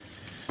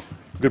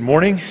Good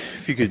morning.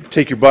 If you could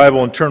take your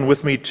Bible and turn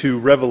with me to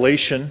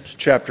Revelation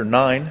chapter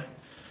 9.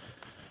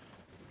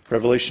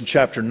 Revelation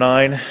chapter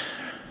 9. We're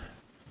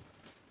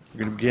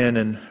going to begin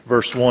in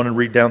verse 1 and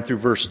read down through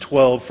verse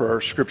 12 for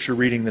our scripture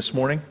reading this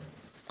morning.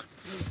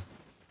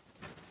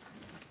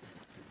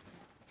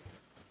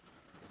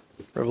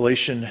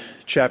 Revelation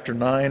chapter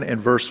 9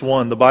 and verse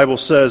 1. The Bible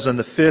says, "And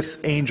the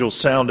fifth angel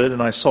sounded,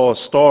 and I saw a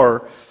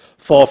star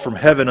fall from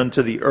heaven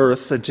unto the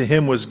earth, and to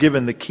him was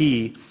given the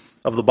key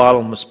of the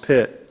bottomless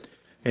pit.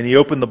 And he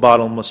opened the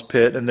bottomless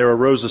pit, and there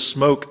arose a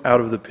smoke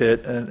out of the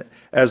pit, and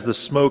as the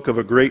smoke of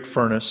a great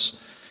furnace.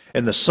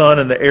 And the sun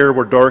and the air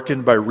were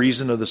darkened by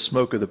reason of the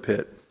smoke of the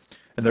pit.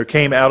 And there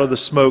came out of the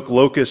smoke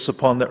locusts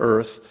upon the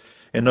earth,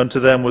 and unto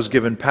them was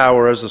given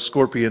power, as the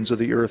scorpions of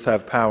the earth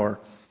have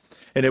power.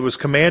 And it was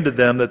commanded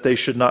them that they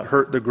should not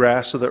hurt the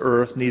grass of the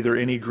earth, neither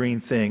any green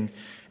thing,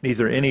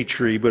 neither any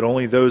tree, but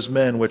only those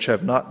men which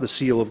have not the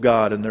seal of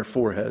God in their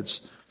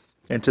foreheads.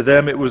 And to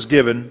them it was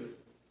given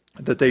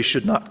that they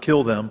should not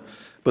kill them,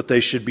 but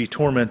they should be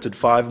tormented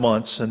 5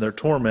 months, and their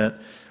torment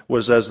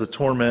was as the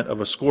torment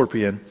of a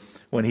scorpion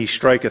when he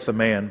striketh a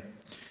man.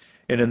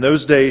 And in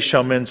those days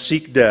shall men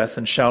seek death,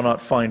 and shall not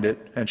find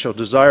it, and shall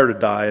desire to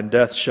die, and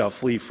death shall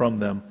flee from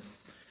them.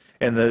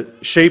 And the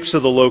shapes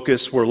of the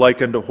locusts were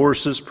like unto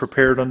horses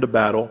prepared unto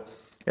battle,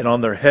 and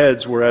on their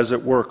heads were as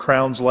it were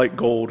crowns like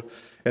gold,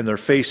 and their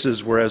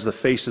faces were as the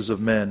faces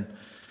of men.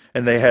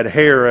 And they had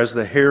hair as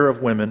the hair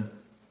of women,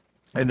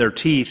 and their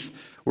teeth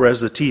were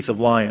as the teeth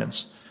of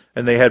lions.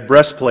 And they had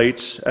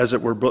breastplates, as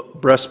it were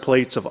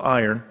breastplates of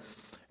iron,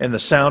 and the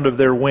sound of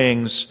their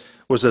wings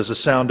was as the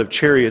sound of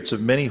chariots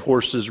of many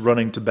horses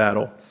running to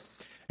battle.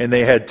 And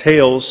they had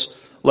tails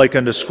like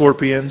unto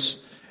scorpions,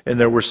 and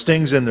there were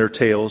stings in their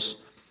tails,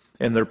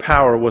 and their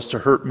power was to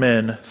hurt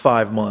men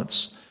 5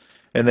 months.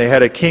 And they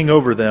had a king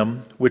over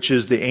them, which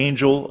is the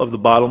angel of the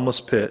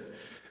bottomless pit,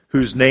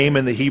 whose name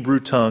in the Hebrew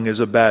tongue is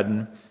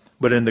Abaddon,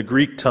 but in the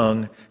Greek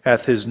tongue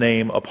hath his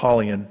name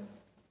Apollyon.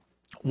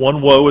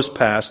 One woe is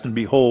past, and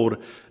behold,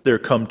 there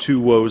come 2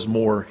 woes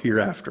more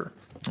hereafter."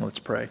 Let's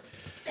pray.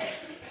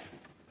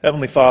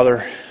 Heavenly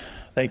Father,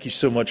 thank you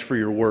so much for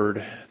your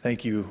word.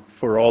 Thank you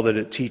for all that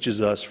it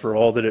teaches us, for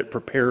all that it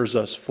prepares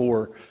us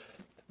for,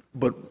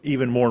 but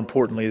even more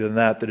importantly than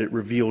that it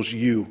reveals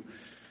you.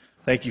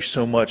 Thank you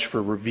so much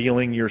for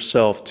revealing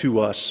yourself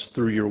to us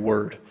through your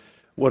word.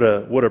 What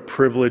a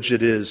privilege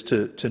it is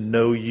to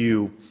know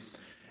you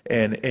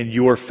and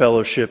your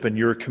fellowship and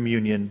your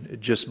communion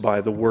just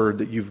by the word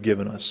that you've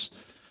given us.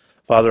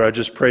 Father, I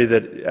just pray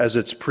that as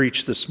it's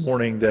preached this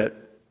morning, that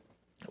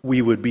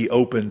we would be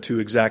open to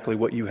exactly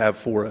what you have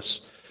for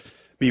us.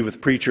 Be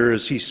with preacher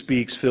as he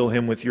speaks, fill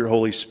him with your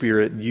Holy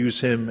Spirit, and use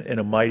him in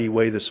a mighty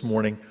way this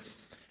morning.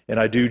 And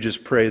I do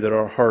just pray that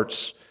our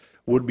hearts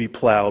would be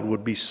plowed,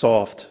 would be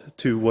soft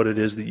to what it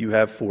is that you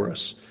have for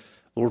us.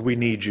 Lord, we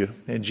need you.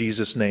 In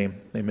Jesus' name,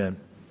 amen.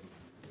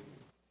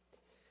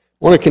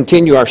 I want to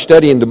continue our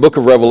study in the book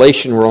of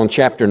Revelation. We're on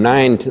chapter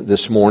 9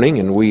 this morning,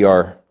 and we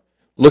are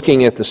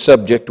looking at the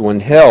subject, when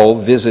hell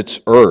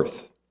visits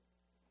earth.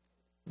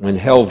 When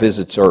hell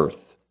visits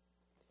earth.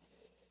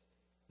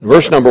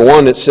 Verse number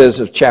 1, it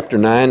says of chapter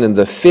 9, "And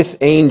the fifth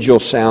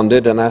angel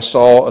sounded, and I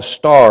saw a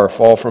star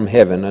fall from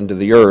heaven unto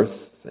the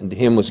earth, and to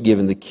him was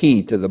given the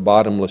key to the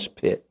bottomless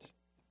pit."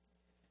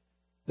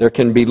 There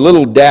can be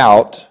little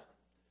doubt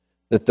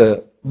that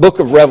the book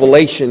of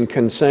Revelation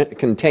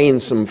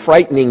contains some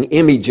frightening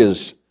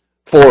images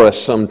for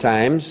us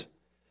sometimes.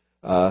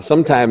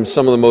 Sometimes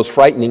some of the most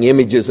frightening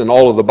images in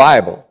all of the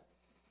Bible.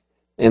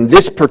 And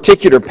this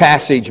particular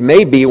passage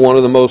may be one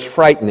of the most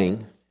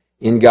frightening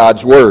in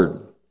God's Word.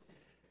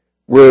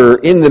 We're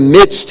in the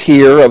midst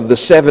here of the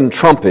 7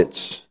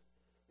 trumpets.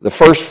 The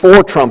first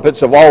 4 trumpets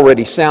have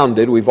already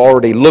sounded. We've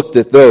already looked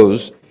at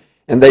those.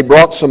 And they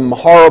brought some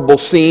horrible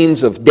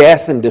scenes of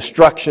death and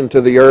destruction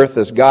to the earth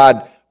as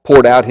God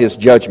poured out his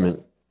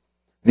judgment.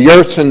 The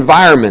earth's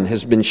environment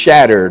has been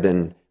shattered,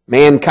 and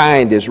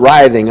mankind is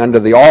writhing under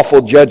the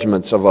awful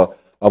judgments of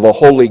a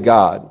holy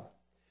God.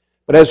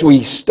 But as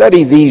we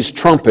study these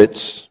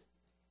trumpets,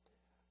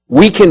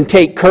 we can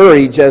take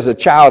courage as a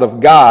child of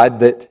God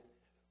that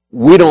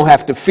we don't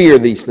have to fear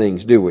these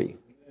things, do we?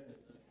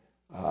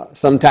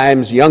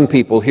 Sometimes young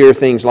people hear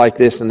things like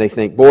this and they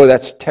think, boy,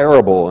 that's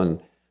terrible, and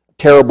a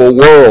terrible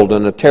world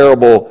and a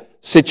terrible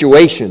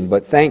situation.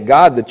 But thank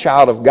God the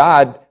child of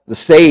God, the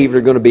saved,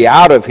 are going to be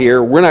out of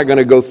here. We're not going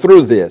to go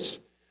through this.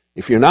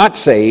 If you're not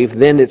saved,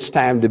 then it's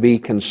time to be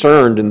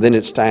concerned, and then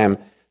it's time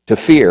to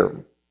fear.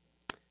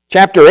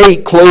 Chapter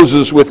 8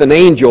 closes with an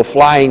angel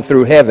flying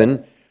through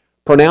heaven,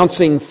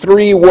 pronouncing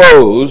 3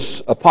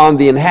 woes upon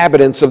the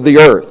inhabitants of the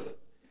earth.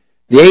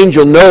 The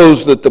angel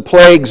knows that the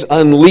plagues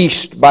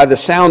unleashed by the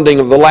sounding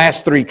of the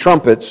last 3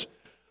 trumpets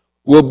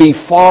will be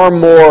far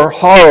more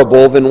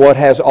horrible than what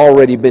has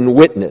already been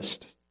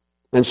witnessed.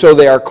 And so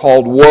they are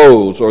called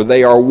woes, or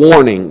they are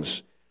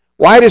warnings.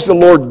 Why does the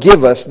Lord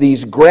give us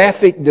these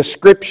graphic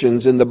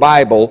descriptions in the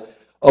Bible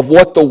of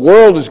what the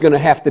world is going to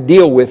have to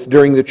deal with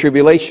during the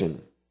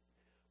tribulation?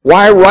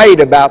 Why write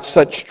about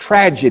such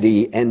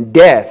tragedy and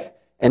death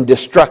and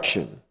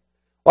destruction.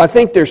 Well, I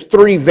think there's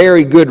three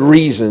very good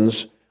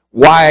reasons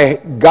why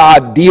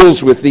God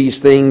deals with these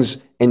things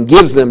and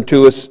gives them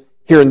to us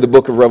here in the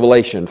book of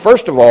Revelation.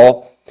 First of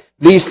all,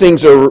 these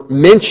things are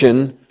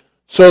mentioned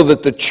so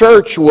that the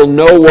church will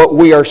know what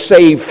we are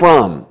saved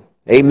from.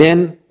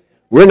 Amen?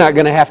 We're not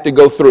going to have to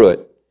go through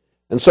it.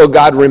 And so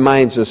God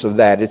reminds us of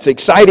that. It's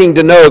exciting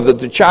to know that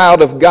the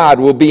child of God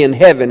will be in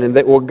heaven and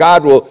that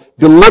God will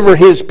deliver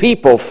His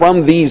people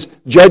from these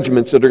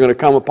judgments that are going to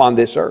come upon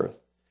this earth.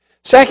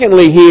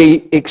 Secondly,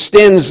 He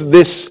extends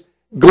this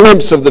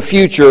glimpse of the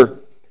future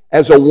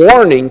as a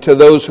warning to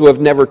those who have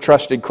never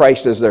trusted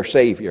Christ as their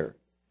Savior.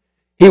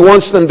 He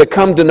wants them to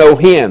come to know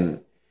Him.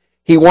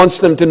 He wants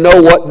them to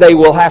know what they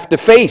will have to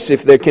face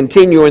if they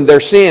continue in their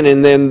sin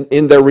and then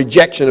in their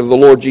rejection of the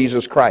Lord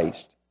Jesus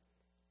Christ.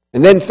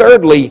 And then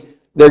thirdly,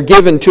 they're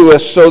given to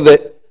us so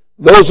that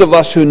those of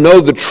us who know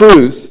the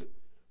truth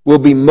will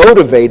be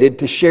motivated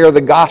to share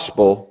the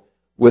gospel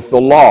with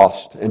the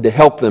lost and to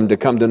help them to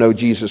come to know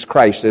Jesus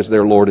Christ as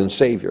their Lord and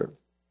Savior.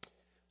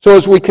 So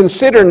as we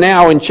consider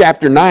now in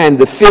chapter 9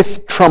 the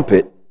fifth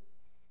trumpet,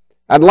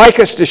 I'd like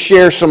us to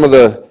share some of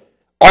the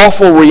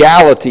awful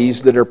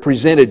realities that are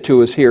presented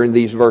to us here in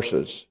these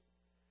verses.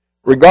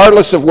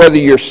 Regardless of whether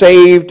you're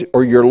saved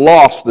or you're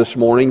lost this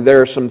morning,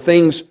 there are some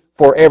things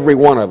for every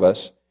one of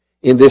us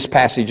in this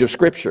passage of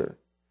Scripture.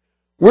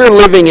 We're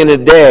living in a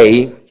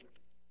day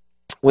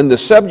when the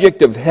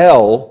subject of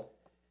hell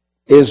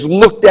is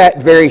looked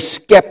at very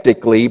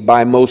skeptically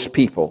by most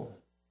people.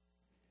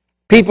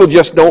 People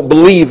just don't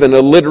believe in a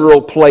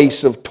literal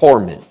place of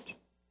torment.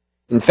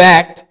 In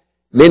fact,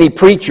 many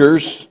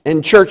preachers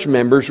and church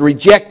members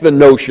reject the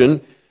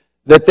notion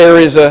that there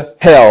is a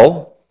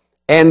hell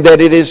and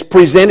that it is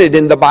presented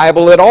in the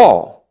Bible at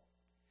all.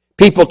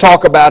 People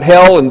talk about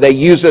hell and they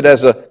use it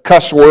as a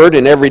cuss word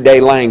in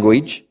everyday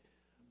language.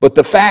 But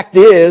the fact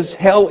is,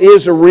 hell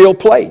is a real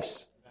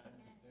place.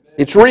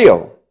 It's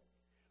real.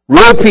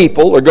 Real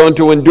people are going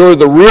to endure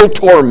the real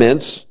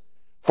torments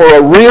for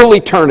a real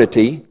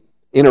eternity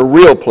in a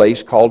real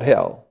place called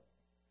hell.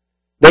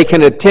 They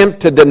can attempt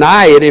to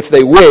deny it if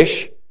they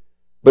wish,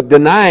 but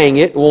denying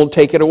it won't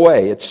take it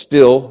away. It's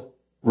still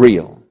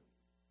real.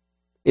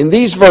 In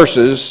these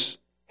verses,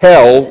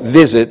 hell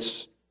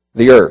visits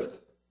the earth.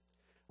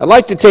 I'd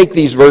like to take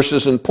these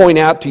verses and point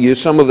out to you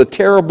some of the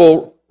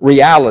terrible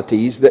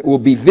realities that will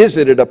be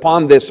visited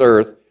upon this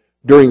earth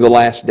during the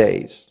last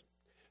days.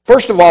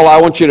 First of all,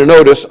 I want you to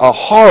notice a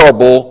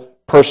horrible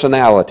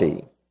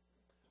personality.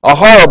 A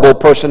horrible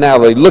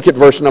personality. Look at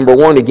verse number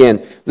 1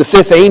 again. The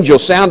fifth angel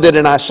sounded,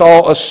 and I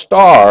saw a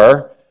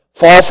star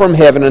fall from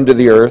heaven unto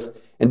the earth,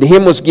 and to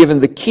him was given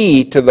the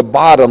key to the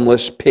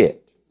bottomless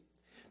pit.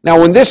 Now,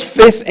 when this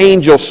fifth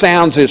angel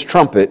sounds his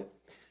trumpet,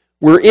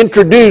 we're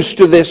introduced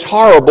to this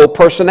horrible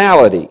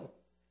personality.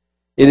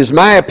 It is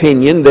my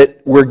opinion that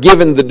we're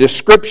given the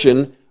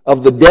description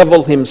of the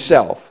devil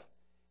himself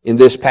in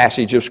this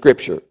passage of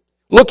Scripture.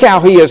 Look how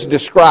he is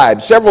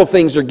described. Several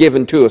things are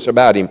given to us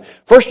about him.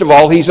 First of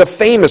all, he's a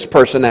famous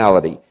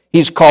personality.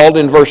 He's called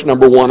in verse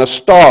number 1 a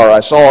star. I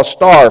saw a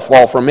star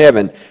fall from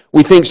heaven.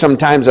 We think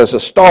sometimes as a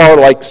star,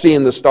 like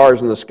seeing the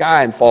stars in the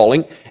sky and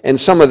falling, and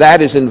some of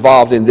that is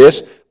involved in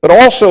this. But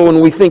also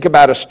when we think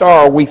about a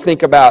star, we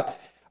think about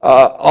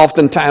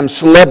oftentimes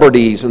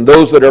celebrities and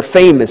those that are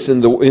famous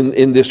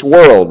in this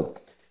world.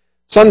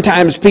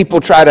 Sometimes people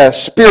try to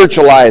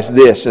spiritualize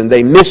this and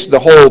they miss the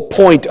whole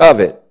point of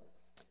it.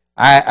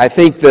 I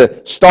think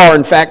the star,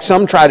 in fact,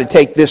 some try to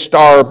take this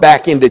star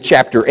back into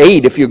chapter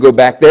 8. If you go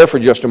back there for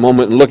just a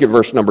moment and look at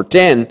verse number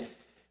 10,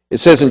 it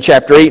says in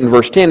chapter 8 and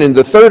verse 10, and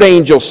the third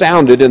angel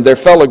sounded, and there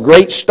fell a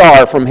great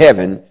star from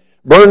heaven,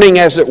 burning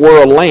as it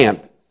were a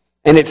lamp,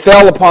 and it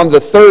fell upon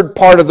the third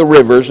part of the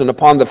rivers and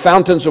upon the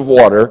fountains of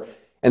water,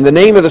 and the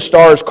name of the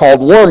star is called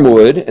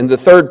Wormwood, and the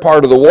third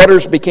part of the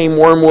waters became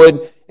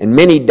wormwood, and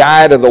many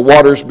died of the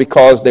waters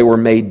because they were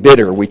made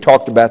bitter. We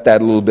talked about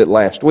that a little bit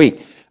last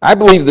week. I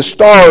believe the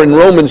star in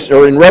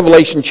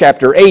Revelation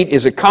chapter 8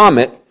 is a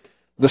comet.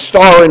 The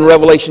star in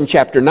Revelation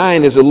chapter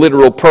 9 is a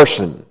literal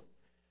person.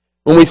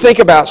 When we think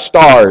about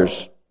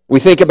stars, we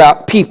think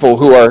about people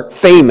who are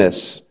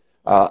famous.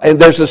 And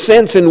there's a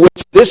sense in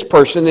which this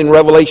person in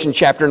Revelation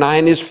chapter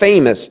 9 is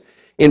famous.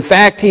 In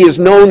fact, he is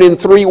known in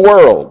three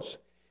worlds.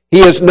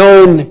 He is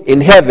known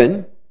in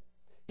heaven,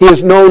 he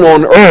is known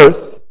on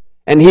earth,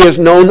 and he is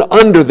known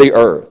under the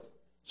earth.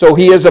 So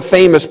he is a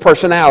famous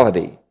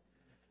personality.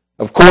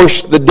 Of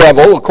course, the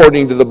devil,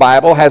 according to the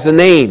Bible, has a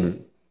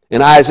name.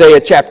 In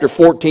Isaiah chapter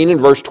 14 and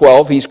verse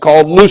 12, he's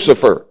called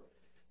Lucifer.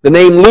 The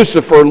name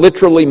Lucifer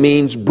literally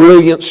means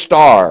brilliant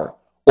star,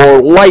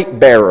 or light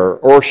bearer,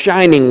 or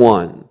shining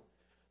one.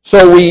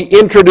 So we're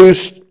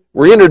introduced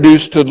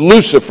to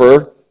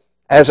Lucifer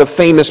as a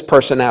famous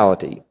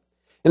personality.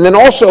 And then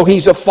also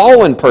he's a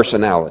fallen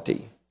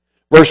personality.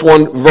 Verse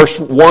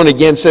 1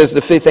 again says,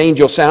 the fifth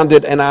angel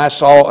sounded, and I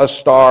saw a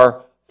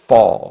star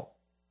fall.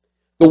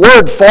 The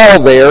word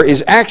fall there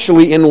is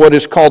actually in what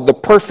is called the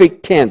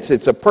perfect tense.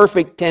 It's a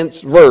perfect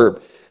tense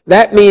verb.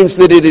 That means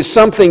that it is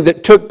something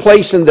that took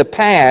place in the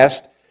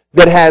past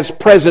that has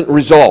present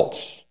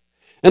results.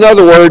 In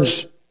other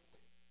words,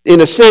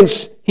 in a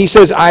sense, he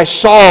says, I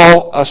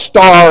saw a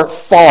star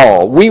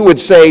fall. We would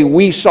say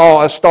we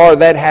saw a star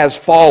that has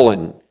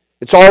fallen.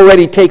 It's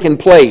already taken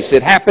place.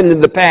 It happened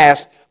in the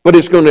past, but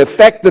it's going to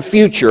affect the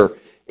future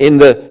in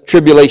the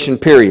tribulation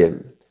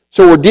period.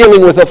 So we're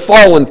dealing with a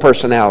fallen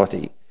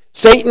personality.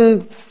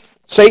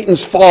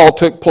 Satan's fall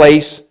took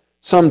place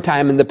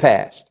sometime in the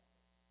past.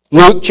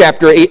 Luke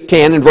chapter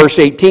 10 and verse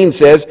 18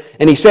 says,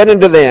 and he said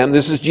unto them,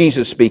 this is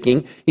Jesus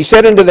speaking, he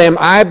said unto them,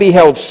 I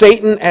beheld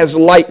Satan as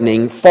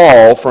lightning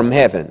fall from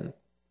heaven.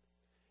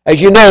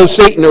 As you know,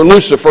 Satan or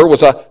Lucifer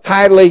was a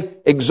highly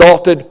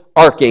exalted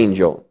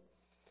archangel.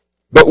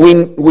 But we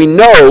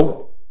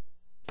know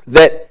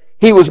that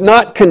he was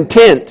not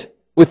content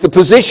with the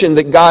position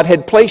that God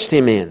had placed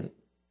him in.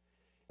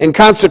 And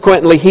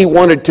consequently, he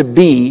wanted to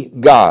be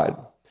God.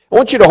 I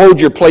want you to hold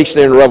your place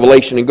there in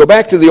Revelation and go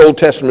back to the Old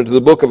Testament, to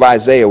the book of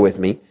Isaiah with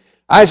me.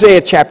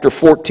 Isaiah chapter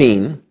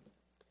 14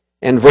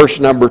 and verse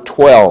number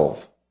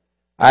 12.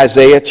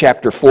 Isaiah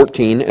chapter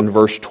 14 and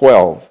verse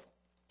 12.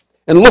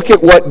 And look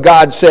at what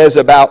God says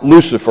about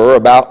Lucifer,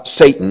 about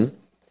Satan,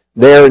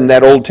 there in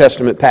that Old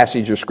Testament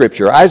passage of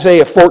Scripture.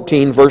 Isaiah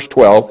 14 verse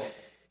 12.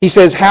 He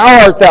says,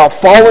 How art thou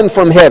fallen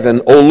from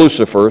heaven, O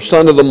Lucifer,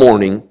 son of the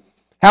morning?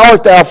 How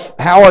art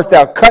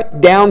thou cut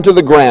down to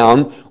the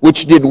ground,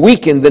 which did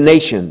weaken the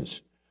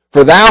nations?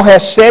 For thou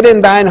hast said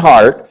in thine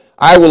heart,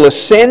 I will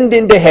ascend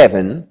into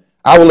heaven,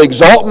 I will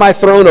exalt my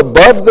throne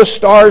above the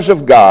stars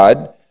of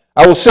God,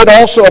 I will sit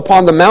also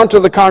upon the mount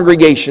of the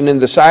congregation in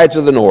the sides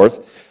of the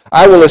north,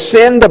 I will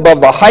ascend above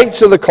the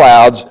heights of the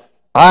clouds,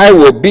 I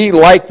will be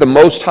like the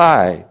Most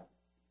High.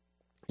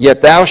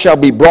 Yet thou shalt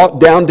be brought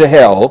down to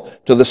hell,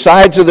 to the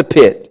sides of the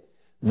pit.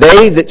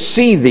 They that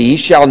see thee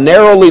shall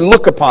narrowly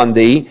look upon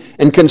thee,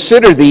 and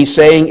consider thee,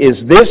 saying,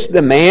 Is this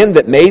the man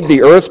that made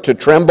the earth to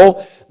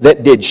tremble,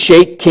 that did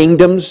shake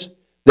kingdoms,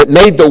 that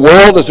made the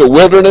world as a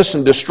wilderness,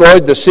 and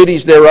destroyed the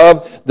cities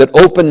thereof, that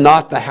opened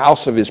not the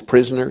house of his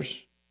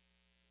prisoners?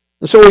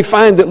 And so we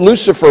find that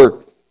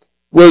Lucifer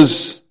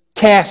was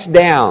cast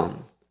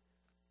down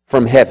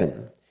from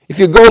heaven. If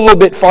you go a little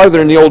bit farther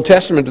in the Old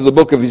Testament to the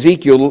book of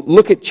Ezekiel,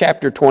 look at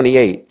chapter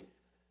 28.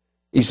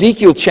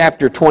 Ezekiel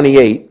chapter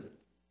 28.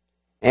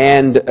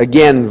 And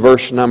again,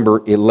 verse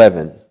number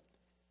 11.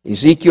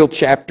 Ezekiel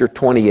chapter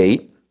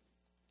 28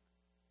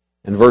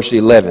 and verse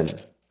 11.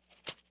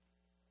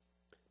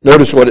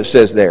 Notice what it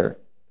says there.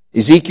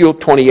 Ezekiel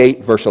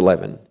 28, verse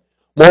 11.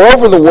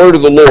 Moreover, the word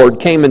of the Lord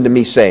came unto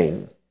me,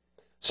 saying,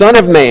 Son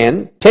of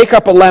man, take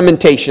up a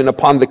lamentation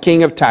upon the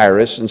king of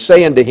Tyrus, and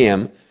say unto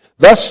him,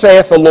 Thus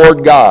saith the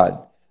Lord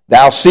God,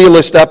 Thou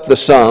sealest up the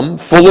sum,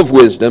 full of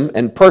wisdom,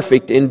 and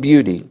perfect in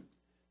beauty.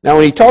 Now,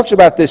 when he talks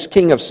about this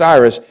king of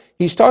Cyrus,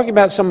 he's talking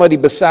about somebody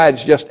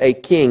besides just a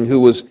king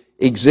who was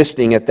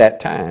existing at that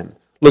time.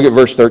 Look at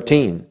verse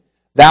 13.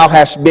 Thou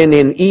hast been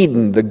in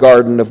Eden, the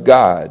garden of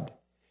God.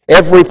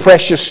 Every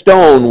precious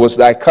stone was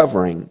thy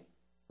covering,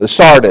 the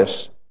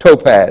sardius,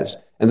 topaz,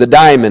 and the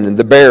diamond, and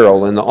the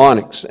beryl, and the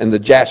onyx, and the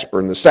jasper,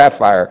 and the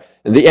sapphire,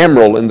 and the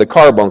emerald, and the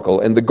carbuncle,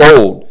 and the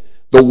gold.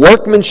 The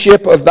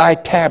workmanship of thy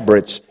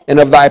tabrets and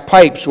of thy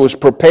pipes was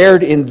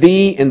prepared in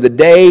thee in the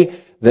day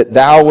that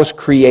thou wast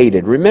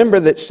created. Remember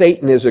that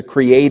Satan is a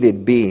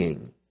created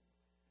being.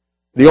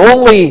 The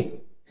only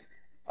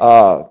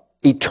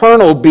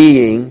eternal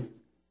being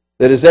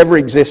that has ever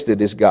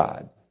existed is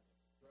God.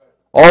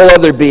 All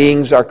other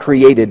beings are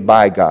created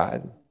by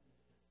God.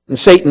 And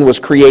Satan was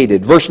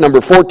created. Verse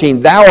number 14,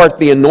 Thou art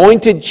the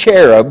anointed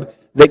cherub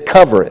that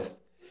covereth.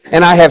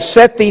 And I have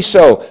set thee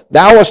so.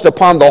 Thou wast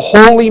upon the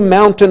holy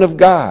mountain of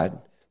God.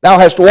 Thou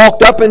hast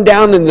walked up and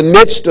down in the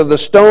midst of the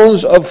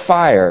stones of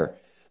fire.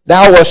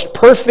 Thou wast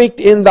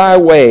perfect in thy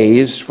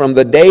ways from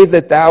the day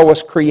that thou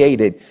wast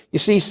created. You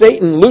see,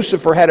 Satan,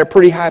 Lucifer, had a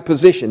pretty high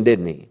position,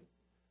 didn't he?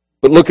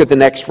 But look at the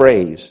next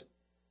phrase.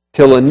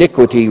 Till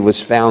iniquity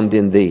was found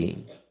in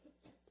thee.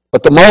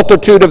 But the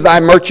multitude of thy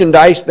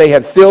merchandise they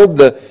have filled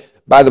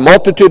by the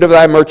multitude of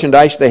thy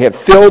merchandise they have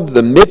filled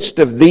the midst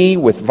of thee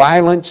with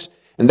violence,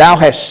 and thou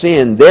hast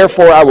sinned.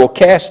 Therefore I will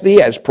cast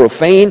thee as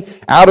profane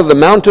out of the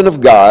mountain of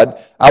God.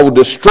 I will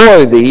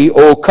destroy thee,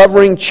 O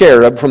covering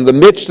cherub, from the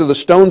midst of the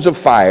stones of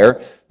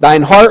fire.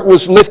 Thine heart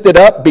was lifted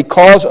up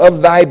because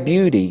of thy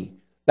beauty.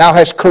 Thou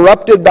hast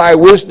corrupted thy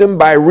wisdom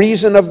by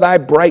reason of thy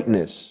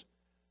brightness.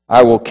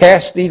 I will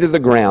cast thee to the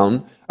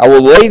ground. I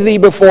will lay thee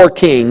before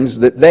kings,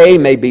 that they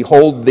may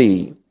behold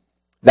thee.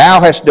 Thou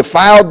hast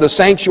defiled the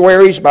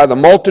sanctuaries by the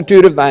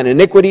multitude of thine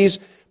iniquities,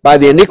 by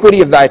the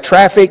iniquity of thy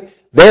traffic.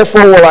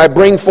 Therefore will I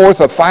bring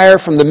forth a fire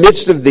from the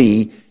midst of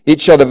thee.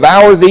 It shall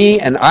devour thee,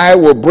 and I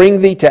will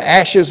bring thee to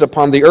ashes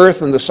upon the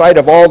earth in the sight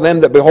of all them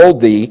that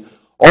behold thee.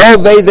 All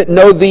they that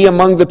know thee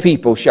among the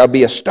people shall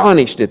be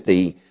astonished at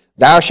thee.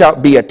 Thou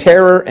shalt be a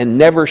terror, and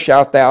never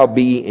shalt thou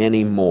be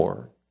any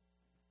more.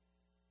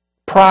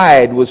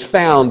 Pride was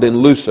found in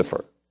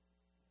Lucifer.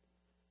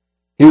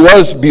 He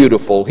was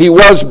beautiful. He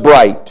was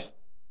bright.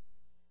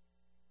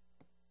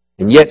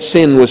 And yet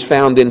sin was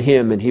found in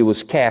him, and he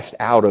was cast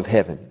out of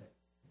heaven.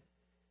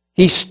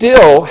 He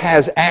still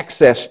has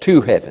access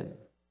to heaven.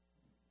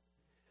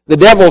 The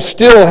devil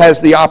still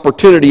has the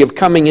opportunity of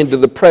coming into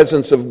the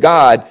presence of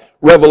God.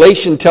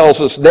 Revelation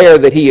tells us there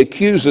that he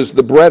accuses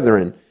the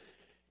brethren.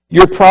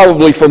 You're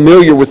probably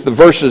familiar with the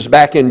verses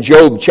back in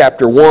Job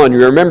chapter 1.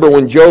 You remember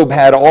when Job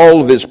had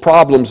all of his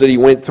problems that he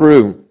went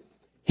through.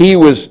 He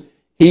was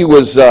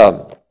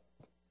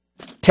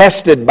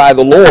tested by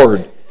the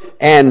Lord,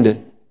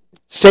 and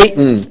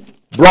Satan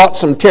brought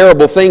some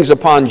terrible things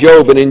upon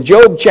Job. And in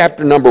Job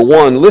chapter number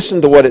 1,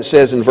 listen to what it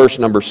says in verse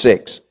number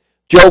 6.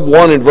 Job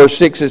 1 and verse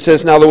 6, it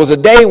says, "Now there was a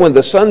day when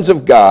the sons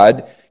of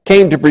God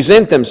came to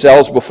present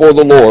themselves before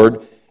the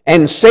Lord,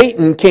 and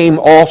Satan came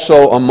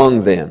also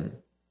among them.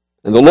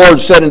 And the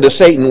Lord said unto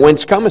Satan,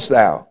 Whence comest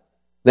thou?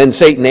 Then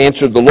Satan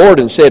answered the Lord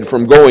and said,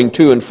 From going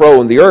to and fro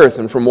in the earth,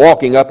 and from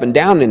walking up and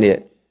down in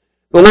it.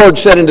 The Lord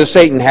said unto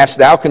Satan, Hast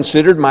thou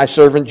considered my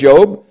servant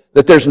Job,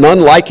 that there's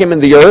none like him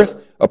in the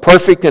earth, a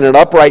perfect and an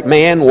upright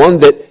man, one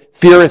that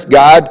feareth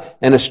God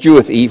and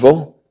escheweth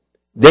evil?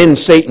 Then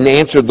Satan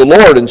answered the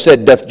Lord and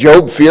said, Doth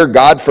Job fear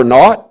God for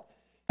naught?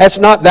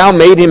 Hast not thou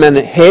made him an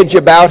hedge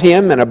about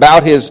him, and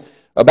about his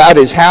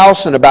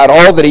house, and about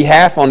all that he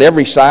hath on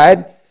every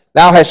side?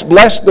 Thou hast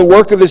blessed the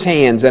work of his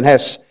hands, and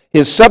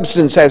his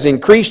substance has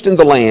increased in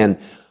the land.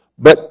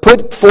 But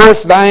put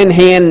forth thine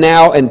hand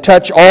now, and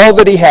touch all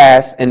that he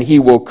hath, and he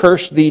will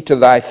curse thee to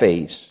thy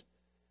face.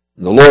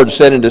 And the Lord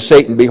said unto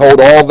Satan,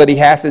 Behold, all that he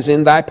hath is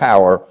in thy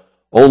power,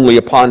 only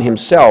upon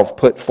himself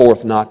put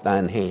forth not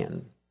thine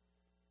hand.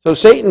 So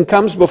Satan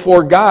comes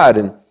before God,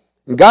 and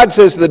God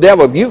says to the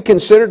devil, If you've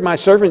considered my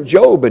servant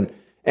Job,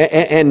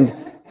 and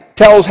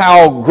tells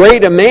how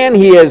great a man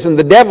he is, and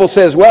the devil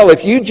says, well,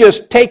 if you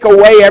just take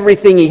away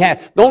everything he has,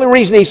 the only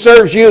reason he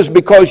serves you is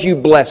because you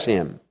bless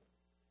him.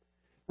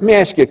 Let me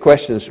ask you a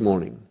question this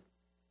morning.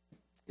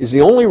 Is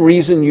the only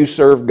reason you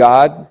serve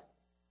God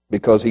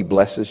because he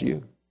blesses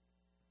you?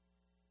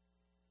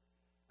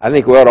 I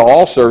think we ought to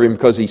all serve him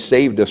because he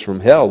saved us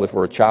from hell if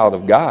we're a child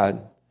of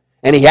God.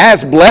 And he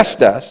has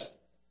blessed us.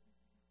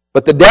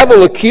 But the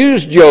devil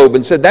accused Job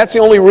and said that's the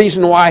only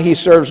reason why he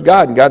serves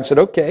God. And God said,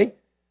 okay,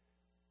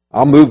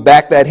 I'll move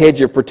back that hedge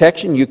of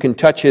protection. You can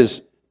touch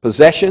his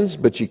possessions,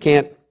 but you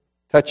can't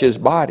touch his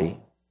body.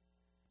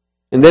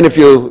 And then if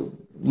you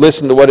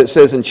listen to what it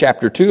says in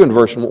chapter 2 and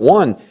verse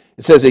 1,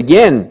 it says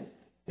again,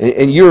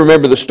 and you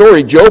remember the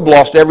story, Job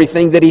lost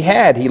everything that he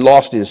had. He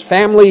lost his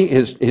family,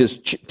 his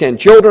 10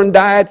 children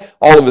died,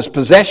 all of his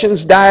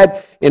possessions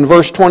died. In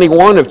verse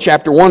 21 of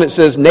chapter 1 it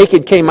says,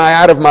 Naked came I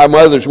out of my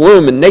mother's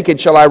womb, and naked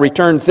shall I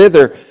return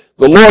thither.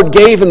 The Lord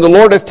gave, and the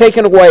Lord hath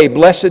taken away.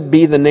 Blessed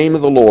be the name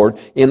of the Lord.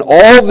 In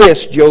all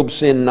this Job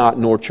sinned not,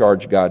 nor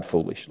charged God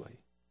foolishly.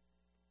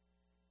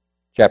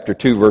 Chapter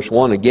 2, verse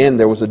 1, again,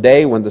 there was a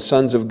day when the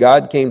sons of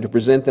God came to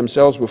present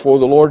themselves before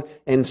the Lord,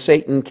 and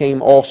Satan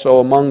came also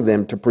among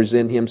them to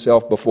present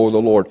himself before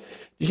the Lord.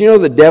 Did you know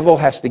the devil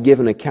has to give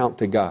an account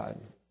to God?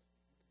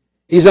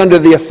 He's under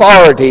the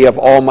authority of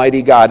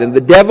Almighty God, and the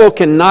devil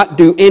cannot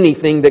do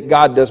anything that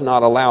God does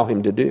not allow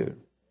him to do.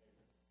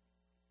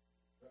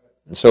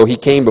 And so he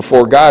came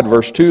before God.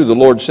 Verse 2, the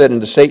Lord said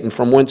unto Satan,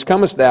 From whence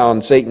comest thou?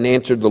 And Satan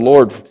answered the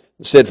Lord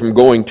and said, From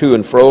going to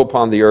and fro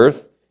upon the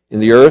earth,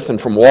 and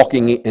from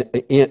walking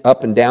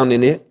up and down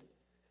in it.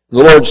 And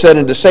the Lord said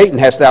unto Satan,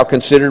 Hast thou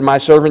considered my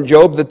servant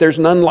Job, that there's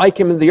none like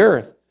him in the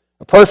earth,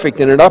 a perfect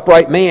and an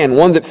upright man,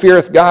 one that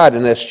feareth God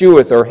and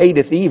escheweth or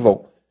hateth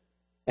evil?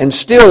 And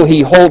still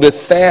he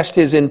holdeth fast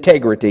his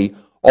integrity,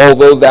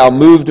 although thou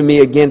moved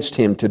me against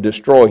him to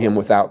destroy him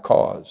without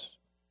cause.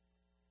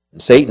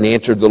 And Satan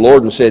answered the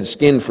Lord and said,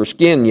 Skin for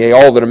skin, yea,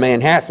 all that a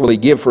man hath will he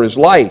give for his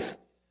life.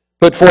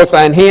 Put forth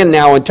thine hand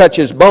now and touch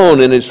his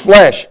bone and his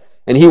flesh,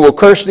 and he will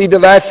curse thee to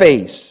thy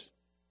face.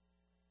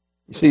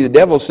 You see, the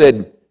devil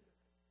said,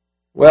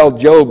 well,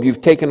 Job,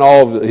 you've taken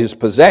all of his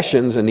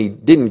possessions, and he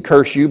didn't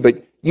curse you,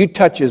 but you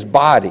touch his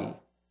body.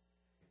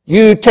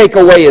 You take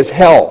away his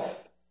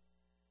health,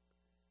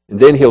 and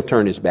then he'll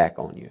turn his back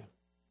on you. I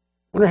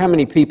wonder how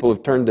many people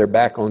have turned their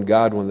back on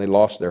God when they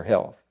lost their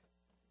health.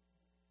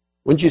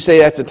 Wouldn't you say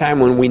that's a time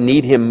when we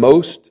need him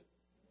most?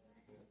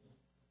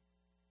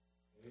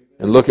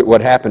 And look at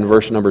what happened,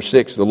 verse number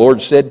 6. The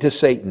Lord said to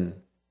Satan,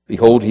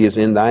 Behold, he is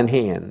in thine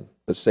hand,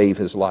 but save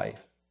his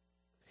life.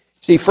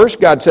 See, first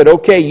God said,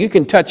 okay, you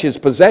can touch his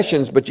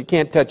possessions, but you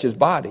can't touch his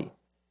body.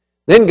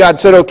 Then God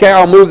said, okay,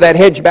 I'll move that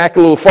hedge back a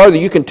little farther.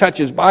 You can touch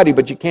his body,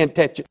 but you can't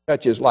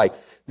touch his life.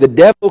 The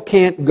devil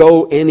can't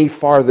go any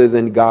farther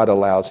than God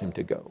allows him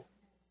to go.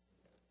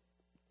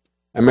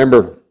 I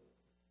remember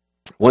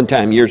one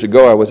time years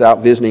ago, I was out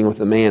visiting with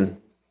a man,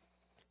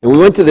 and we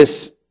went to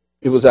this,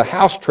 it was a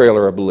house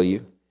trailer, I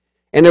believe,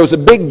 and there was a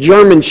big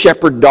German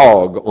Shepherd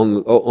dog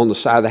on the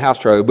side of the house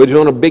trailer, but it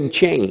was on a big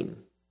chain.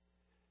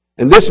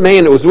 And this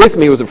man that was with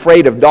me was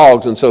afraid of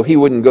dogs, and so he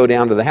wouldn't go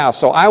down to the house.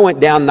 So I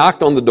went down,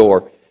 knocked on the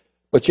door.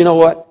 But you know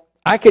what?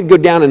 I could go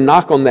down and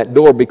knock on that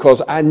door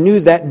because I knew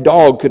that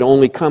dog could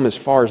only come as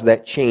far as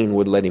that chain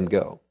would let him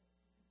go.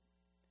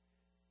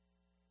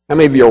 How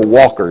many of you are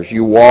walkers?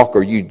 You walk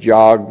or you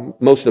jog.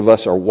 Most of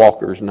us are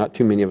walkers. Not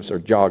too many of us are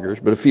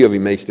joggers, but a few of you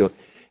may still.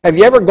 Have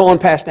you ever gone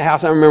past a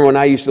house? I remember when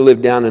I used to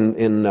live down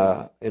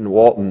in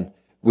Walton,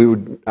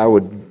 I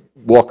would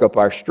walk up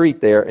our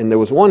street there, and there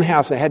was one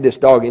house that had this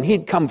dog, and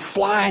he'd come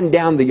flying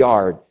down the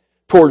yard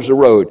towards the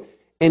road.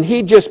 And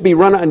he'd just be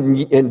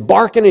running and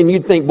barking, and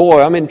you'd think,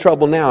 boy, I'm in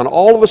trouble now. And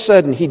all of a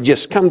sudden, he'd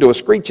just come to a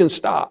screeching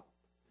stop.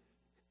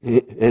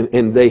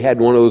 And they had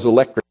one of those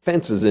electric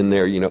fences in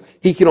there,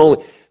 He can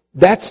only...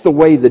 That's the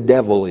way the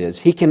devil is.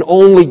 He can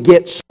only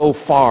get so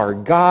far.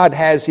 God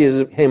has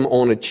him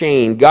on a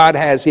chain. God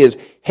has his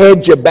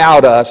hedge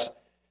about us.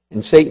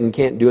 And Satan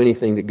can't do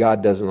anything that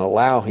God doesn't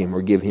allow him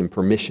or give him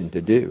permission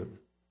to do.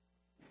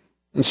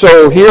 And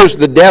so here's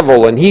the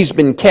devil, and he's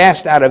been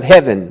cast out of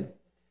heaven.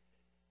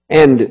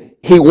 And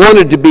he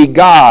wanted to be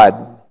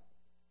God.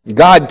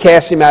 God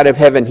cast him out of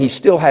heaven. He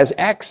still has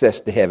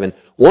access to heaven.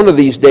 One of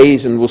these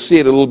days, and we'll see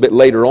it a little bit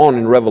later on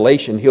in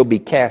Revelation, he'll be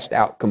cast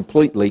out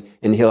completely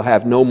and he'll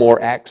have no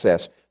more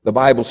access. The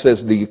Bible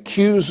says the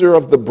accuser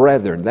of the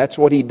brethren. That's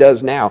what he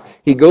does now.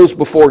 He goes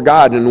before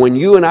God, and when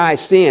you and I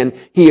sin,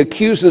 he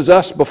accuses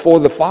us before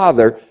the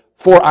Father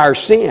for our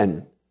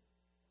sin.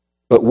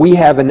 But we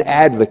have an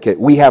advocate.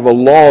 We have a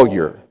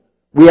lawyer.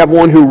 We have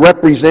one who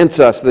represents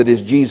us, that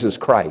is Jesus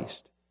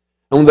Christ.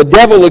 And when the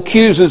devil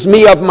accuses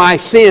me of my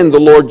sin, the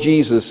Lord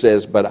Jesus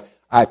says, but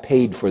I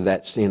paid for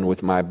that sin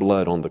with my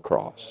blood on the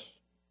cross.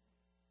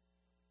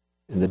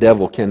 And the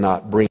devil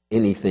cannot bring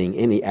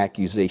any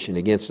accusation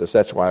against us.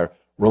 That's why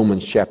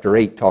Romans chapter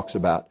 8 talks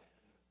about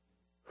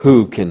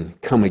who can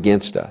come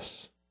against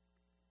us.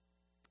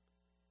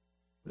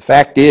 The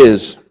fact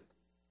is,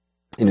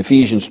 in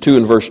Ephesians 2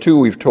 and verse 2,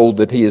 we've told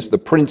that he is the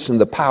prince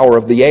and the power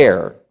of the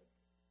air.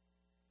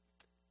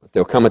 But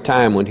there'll come a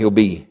time when he'll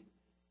be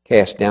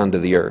cast down to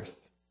the earth.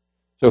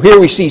 So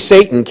here we see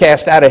Satan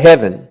cast out of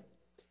heaven.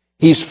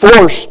 He's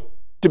forced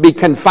to be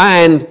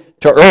confined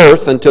to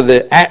earth and to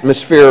the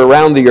atmosphere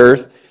around the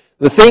earth.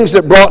 The things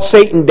that brought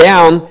Satan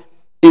down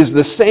is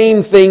the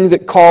same thing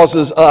that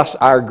causes us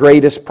our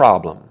greatest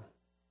problem.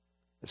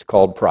 It's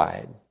called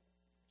pride.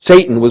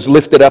 Satan was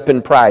lifted up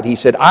in pride. He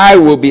said, I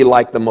will be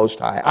like the Most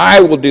High.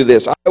 I will do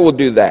this. I will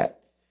do that.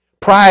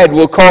 Pride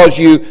will cause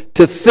you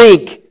to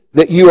think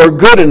that you are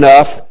good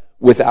enough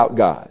without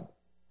God.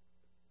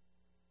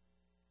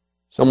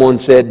 Someone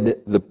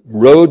said the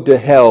road to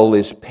hell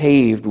is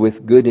paved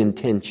with good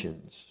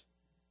intentions.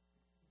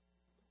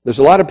 There's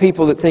a lot of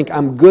people that think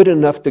I'm good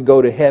enough to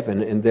go to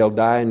heaven, and they'll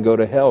die and go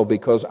to hell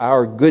because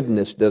our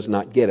goodness does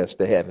not get us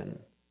to heaven.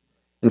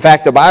 In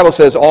fact, the Bible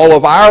says all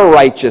of our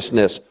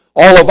righteousness,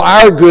 all of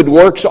our good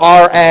works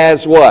are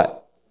as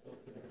what?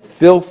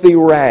 Filthy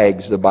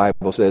rags, the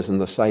Bible says, in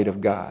the sight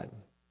of God.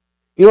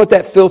 You know what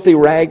that filthy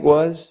rag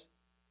was?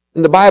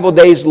 In the Bible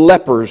days,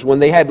 lepers, when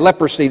they had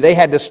leprosy, they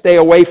had to stay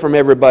away from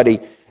everybody.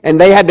 And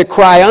they had to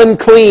cry,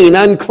 unclean,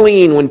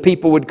 unclean, when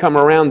people would come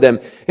around them.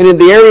 And in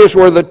the areas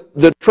where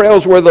the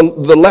trails where the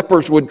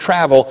lepers would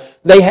travel,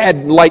 they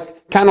had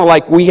kind of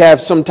like we have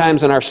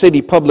sometimes in our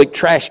city public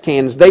trash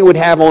cans. They would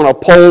have on a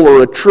pole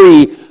or a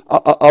tree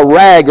a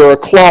rag or a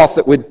cloth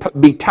that would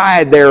be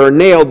tied there or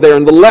nailed there.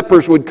 And the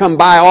lepers would come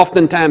by.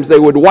 Oftentimes they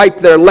would wipe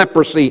their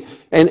leprosy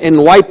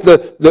and wipe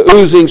the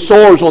oozing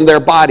sores on their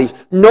bodies.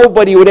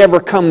 Nobody would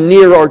ever come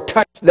near or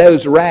touch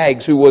those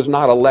rags who was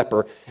not a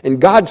leper. And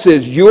God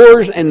says,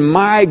 yours and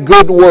my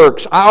good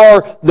works,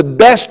 the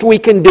best we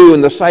can do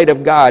in the sight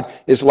of God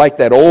is like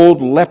that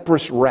old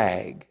leprous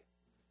rag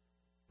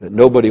that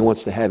nobody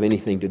wants to have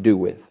anything to do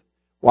with.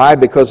 Why?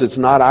 Because it's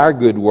not our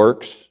good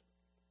works.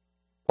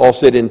 Paul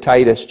said in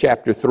Titus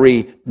chapter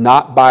 3,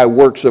 not by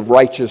works of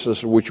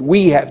righteousness which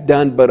we have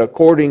done, but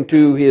according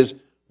to his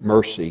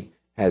mercy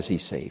has he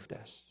saved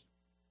us.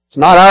 It's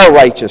not our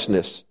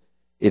righteousness,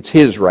 it's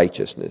his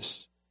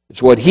righteousness.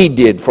 It's what he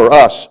did for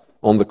us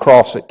on the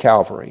cross at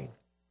Calvary.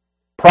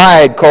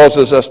 Pride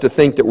causes us to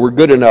think that we're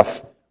good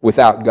enough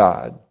without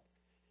God.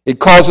 It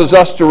causes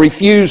us to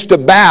refuse to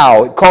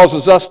bow. It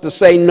causes us to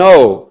say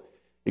no.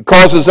 It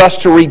causes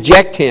us to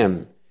reject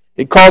him.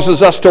 It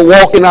causes us to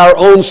walk in our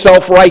own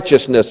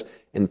self-righteousness,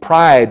 and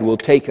pride will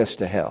take us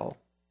to hell.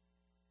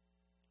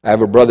 I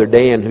have a brother,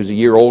 Dan, who's a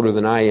year older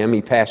than I am.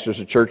 He pastors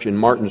a church in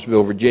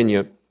Martinsville,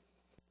 Virginia.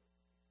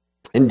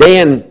 And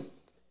Dan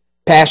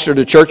pastored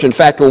a church. In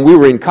fact, when we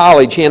were in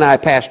college, he and I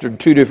pastored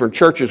two different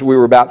churches. We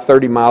were about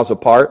 30 miles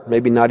apart,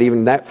 maybe not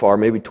even that far,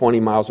 maybe 20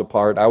 miles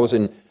apart. I was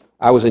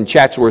in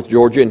Chatsworth,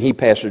 Georgia, and he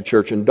pastored a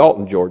church in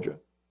Dalton, Georgia.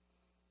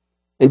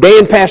 And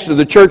Dan pastored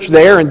the church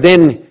there, and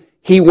then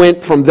he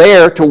went from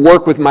there to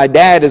work with my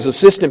dad as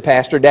assistant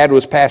pastor. Dad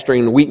was pastoring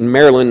in Wheaton,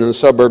 Maryland, in the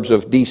suburbs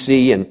of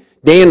D.C., and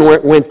Dan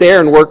went there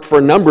and worked for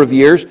a number of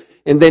years.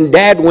 And then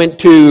Dad went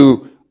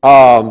to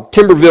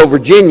Timberville,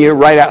 Virginia,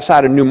 right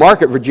outside of New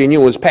Market, Virginia,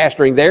 and was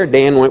pastoring there.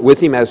 Dan went with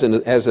him as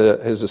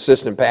his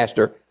assistant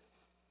pastor.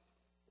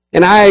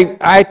 And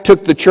I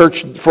took the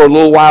church for a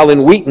little while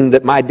in Wheaton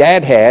that my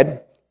dad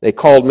had. They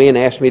called me and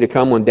asked me to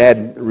come when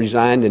Dad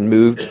resigned and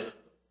moved.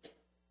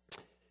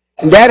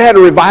 And Dad had a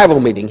revival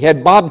meeting. He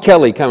had Bob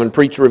Kelly come and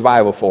preach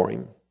revival for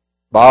him.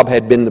 Bob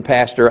had been the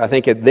pastor, I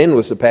think it then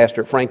was the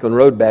pastor at Franklin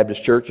Road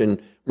Baptist Church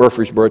in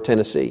Murfreesboro,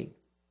 Tennessee.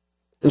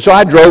 And so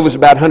I drove, it was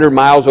about 100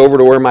 miles over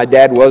to where my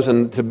dad was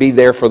and to be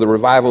there for the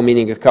revival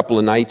meeting a couple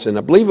of nights. And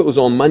I believe it was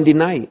on Monday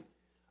night.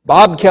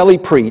 Bob Kelly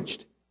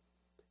preached.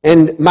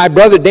 And my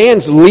brother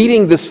Dan's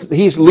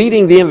he's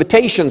leading the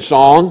invitation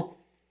song.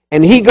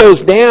 And he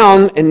goes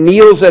down and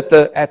kneels at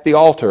the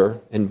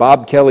altar. And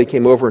Bob Kelly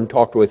came over and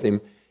talked with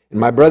him. And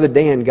my brother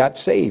Dan got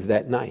saved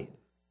that night.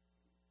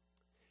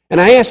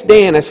 And I asked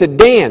Dan, I said,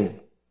 Dan,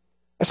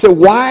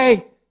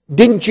 why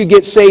didn't you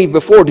get saved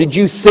before? Did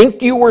you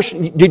think you were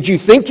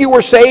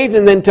saved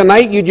and then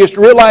tonight you just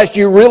realized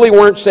you really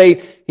weren't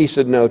saved? He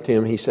said, no,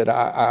 Tim. He said,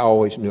 I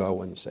always knew I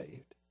wasn't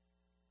saved.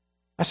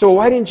 I said, well,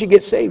 why didn't you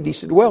get saved? He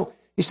said,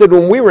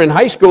 when we were in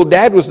high school,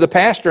 Dad was the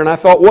pastor, and I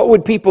thought, what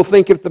would people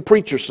think if the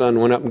preacher's son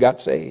went up and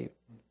got saved?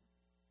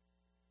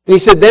 And he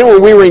said, then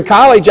when we were in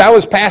college, I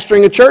was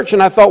pastoring a church,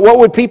 and I thought, what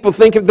would people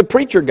think if the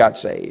preacher got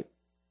saved?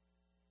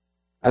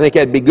 I think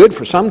that'd be good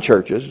for some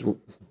churches.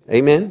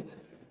 Amen.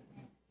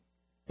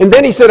 And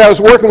then he said, I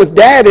was working with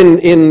Dad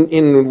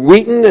in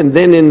Wheaton and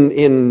then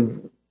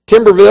in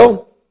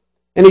Timberville.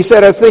 And he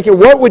said, I was thinking,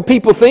 what would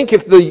people think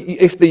if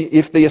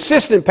the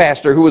assistant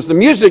pastor, who was the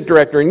music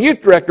director and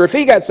youth director, if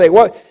he got saved?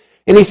 What?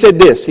 And he said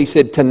this, he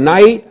said,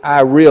 tonight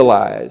I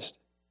realized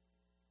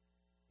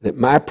that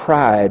my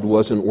pride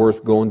wasn't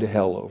worth going to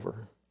hell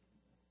over.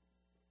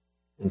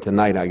 And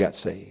tonight I got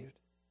saved.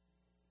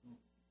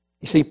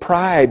 You see,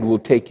 pride will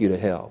take you to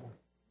hell.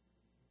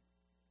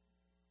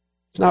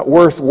 It's not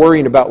worth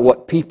worrying about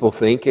what people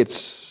think.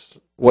 It's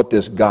what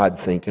does God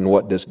think and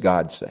what does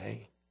God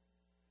say.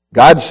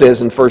 God says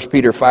in 1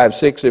 Peter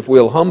 5:6, if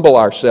we'll humble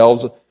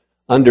ourselves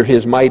under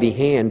His mighty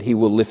hand, He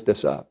will lift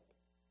us up.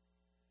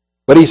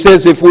 But He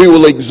says if we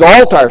will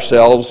exalt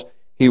ourselves,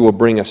 He will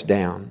bring us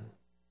down.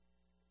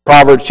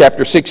 Proverbs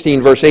chapter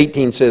 16 verse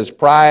 18 says,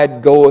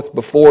 pride goeth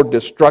before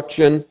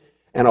destruction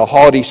and a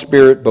haughty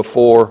spirit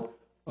before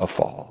a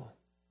fall.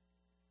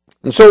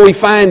 And so we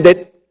find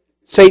that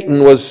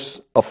Satan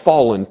was a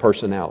fallen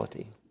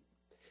personality.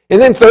 And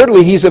then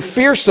thirdly, he's a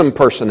fearsome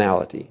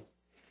personality.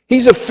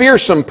 He's a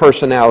fearsome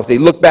personality.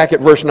 Look back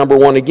at verse number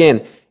 1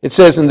 again. It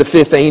says, and the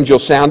fifth angel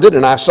sounded,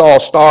 and I saw a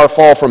star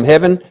fall from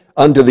heaven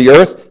unto the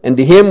earth, and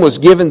to him was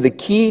given the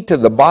key to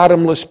the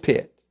bottomless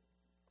pit.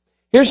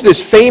 Here's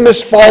this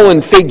famous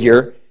fallen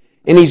figure,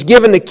 and he's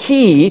given the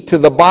key to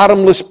the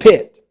bottomless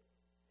pit.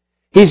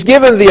 He's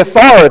given the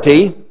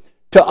authority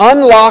to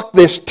unlock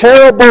this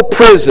terrible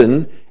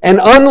prison and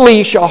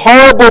unleash a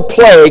horrible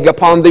plague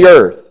upon the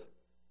earth.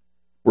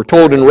 We're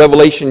told in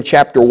Revelation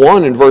chapter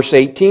 1 and verse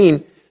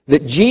 18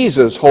 that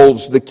Jesus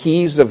holds the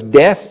keys of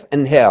death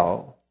and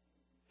hell.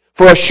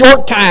 For a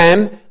short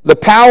time, the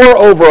power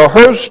over a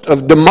host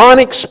of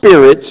demonic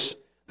spirits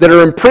that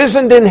are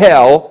imprisoned in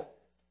hell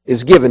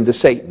is given to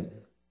Satan.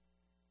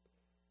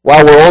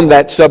 While we're on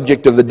that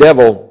subject of the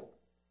devil,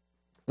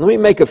 let me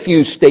make a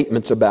few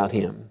statements about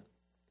him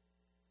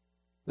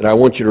that I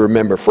want you to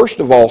remember. First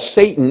of all,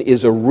 Satan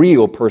is a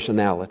real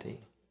personality.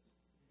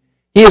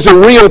 He is a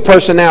real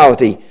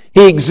personality.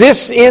 He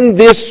exists in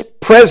this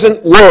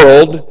present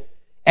world,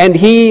 and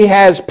he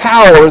has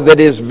power that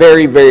is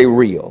very, very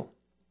real.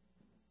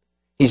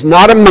 He's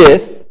not a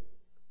myth.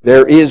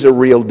 There is a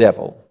real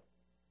devil.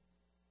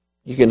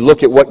 You can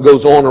look at what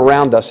goes on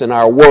around us in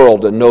our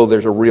world and know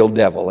there's a real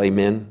devil.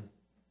 Amen?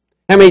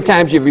 How many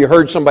times have you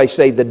heard somebody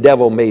say, the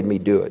devil made me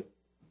do it?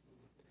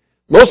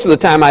 Most of the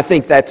time, I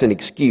think that's an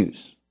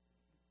excuse.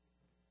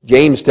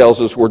 James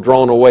tells us we're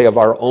drawn away of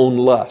our own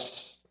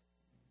lusts.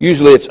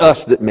 Usually it's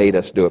us that made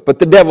us do it. But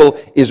the devil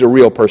is a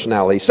real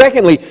personality.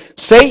 Secondly,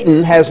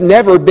 Satan has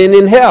never been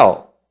in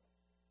hell.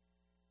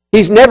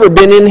 He's never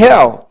been in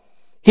hell.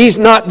 He's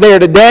not there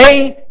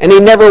today, and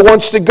he never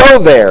wants to go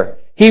there.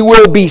 He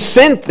will be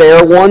sent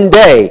there one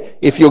day.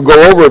 If you'll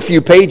go over a few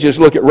pages,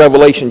 look at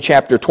Revelation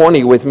chapter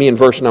 20 with me in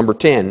verse number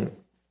 10.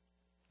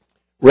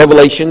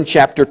 Revelation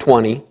chapter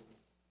 20,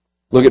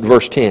 look at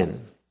verse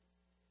 10.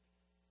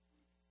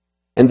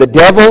 And the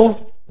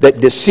devil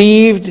that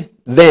deceived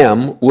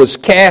them was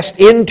cast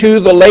into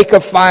the lake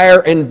of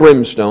fire and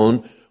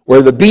brimstone,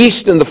 where the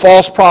beast and the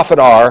false prophet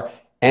are,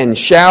 and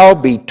shall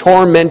be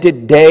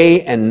tormented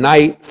day and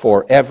night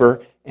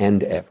forever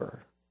and ever.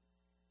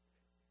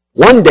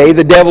 One day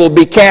the devil will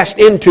be cast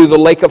into the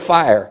lake of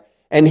fire,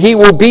 and he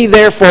will be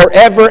there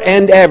forever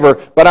and ever.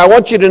 But I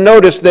want you to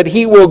notice that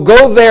he will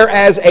go there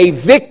as a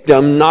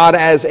victim, not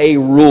as a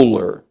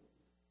ruler.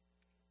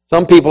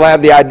 Some people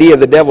have the idea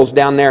the devil's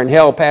down there in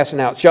hell passing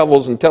out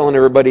shovels and telling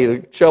everybody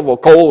to shovel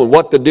coal and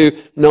what to do.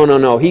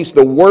 No. He's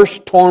the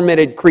worst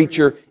tormented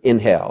creature in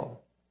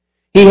hell.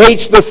 He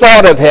hates the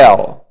thought of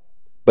hell,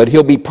 but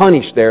he'll be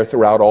punished there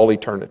throughout all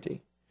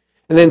eternity.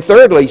 And then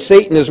thirdly,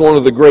 Satan is one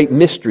of the great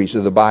mysteries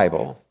of the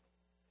Bible.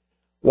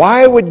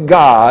 Why would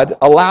God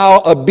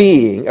allow a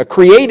being, a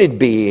created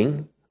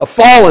being, a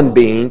fallen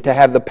being, to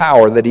have the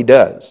power that he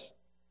does?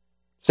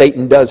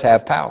 Satan does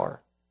have power.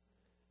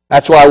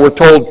 That's why we're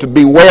told to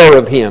beware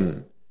of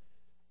him.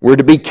 We're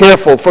to be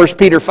careful. 1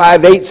 Peter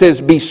 5:8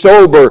 says, be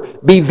sober,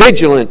 be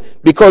vigilant,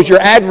 because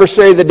your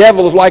adversary, the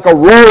devil, is like a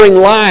roaring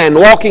lion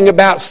walking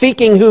about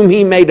seeking whom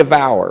he may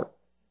devour.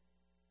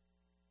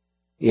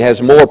 He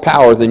has more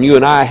power than you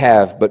and I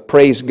have, but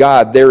praise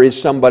God, there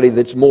is somebody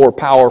that's more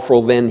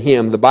powerful than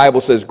him. The Bible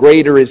says,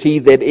 greater is he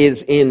that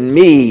is in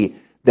me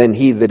than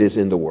he that is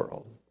in the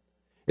world.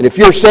 And if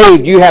you're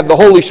saved, you have the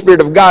Holy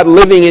Spirit of God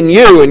living in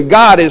you, and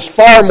God is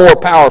far more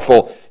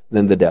powerful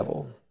than the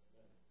devil.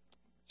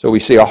 So we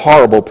see a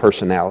horrible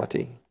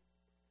personality.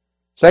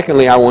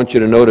 Secondly, I want you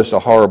to notice a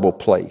horrible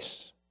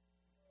place.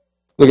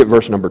 Look at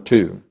verse number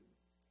 2.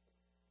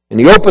 And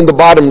he opened the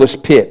bottomless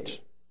pit,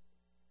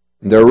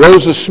 and there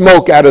arose a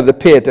smoke out of the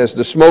pit as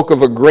the smoke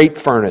of a great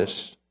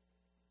furnace.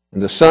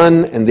 And the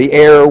sun and the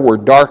air were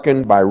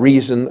darkened by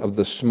reason of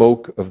the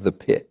smoke of the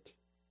pit.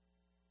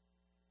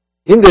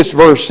 In this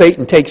verse,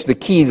 Satan takes the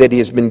key that he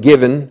has been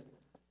given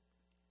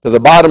to the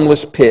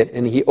bottomless pit,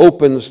 and he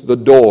opens the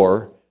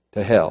door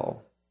to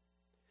hell.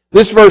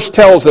 This verse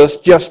tells us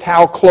just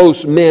how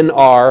close men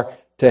are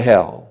to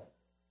hell.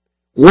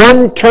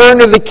 One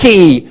turn of the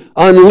key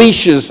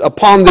unleashes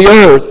upon the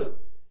earth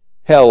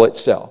hell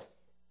itself.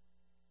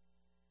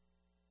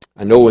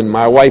 I know when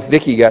my wife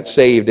Vicki got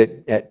saved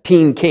at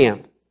teen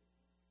camp,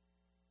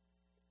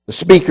 the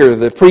speaker,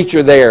 the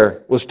preacher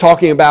there, was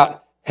talking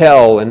about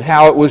hell and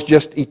how it was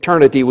just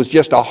eternity, was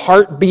just a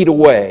heartbeat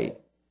away.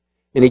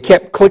 And he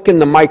kept clicking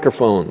the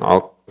microphone.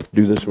 I'll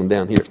do this one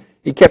down here.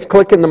 He kept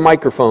clicking the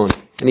microphone,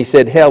 and he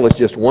said hell is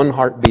just one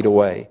heartbeat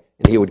away.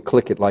 And he would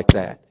click it like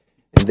that.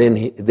 And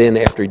then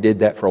after he did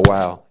that for a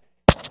while,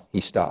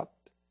 he stopped.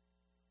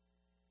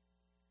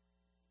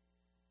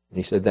 And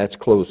he said, that's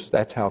close.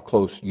 That's how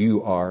close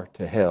you are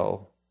to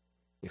hell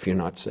if you're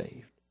not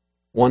saved.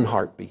 One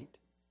heartbeat.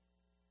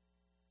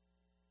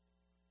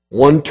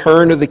 One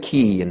turn of the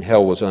key and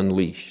hell was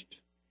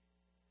unleashed.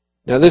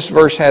 Now this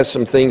verse has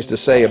some things to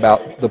say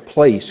about the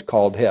place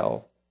called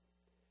hell.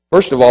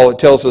 First of all, it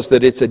tells us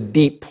that it's a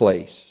deep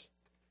place.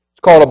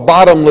 It's called a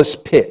bottomless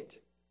pit.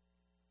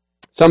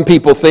 Some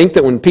people think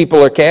that when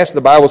people are cast, the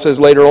Bible says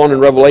later on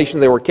in Revelation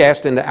they were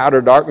cast into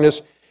outer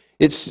darkness.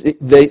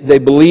 They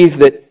believe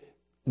that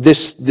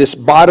this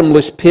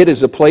bottomless pit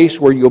is a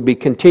place where you'll be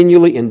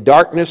continually in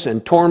darkness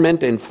and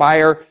torment and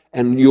fire,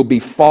 and you'll be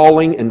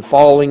falling and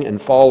falling and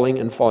falling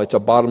and falling. It's a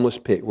bottomless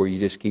pit where you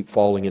just keep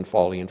falling and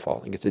falling and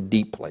falling. It's a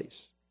deep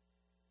place.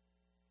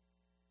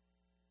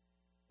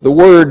 The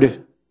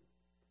word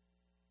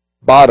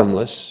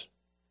bottomless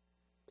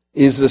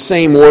is the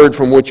same word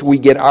from which we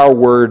get our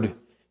word.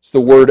 It's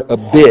the word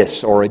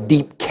abyss or a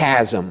deep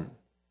chasm.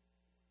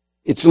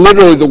 It's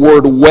literally the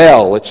word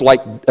well. It's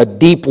like a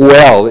deep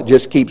well that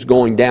just keeps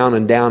going down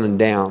and down and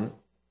down.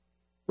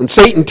 When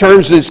Satan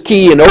turns his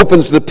key and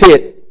opens the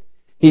pit,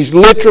 he's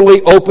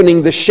literally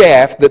opening the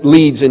shaft that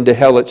leads into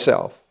hell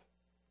itself.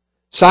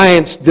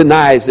 Science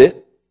denies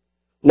it.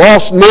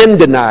 Lost men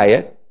deny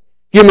it.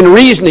 Human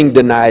reasoning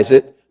denies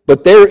it.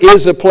 But there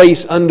is a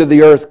place under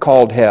the earth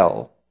called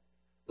hell.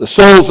 The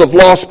souls of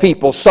lost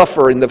people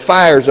suffer in the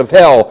fires of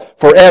hell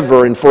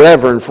forever and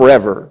forever and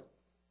forever.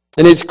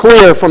 And it's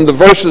clear from the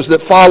verses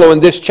that follow in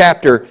this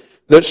chapter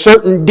that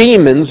certain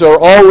demons are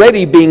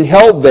already being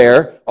held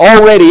there,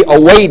 already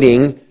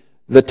awaiting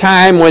the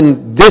time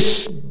when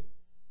this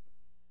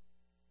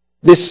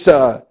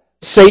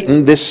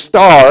Satan, this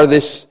star,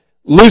 this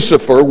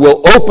Lucifer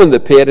will open the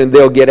pit and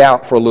they'll get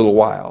out for a little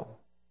while.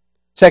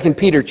 2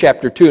 Peter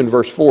chapter 2 and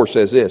verse 4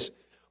 says this,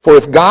 "For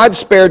if God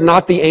spared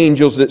not the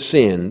angels that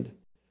sinned,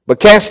 but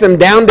cast them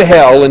down to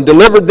hell and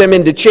delivered them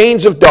into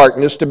chains of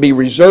darkness to be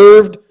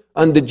reserved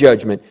unto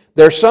judgment."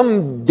 There are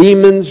some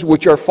demons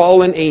which are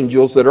fallen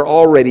angels that are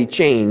already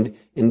chained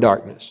in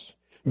darkness.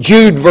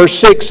 Jude verse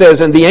 6 says,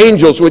 "And the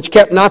angels which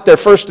kept not their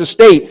first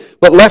estate,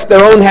 but left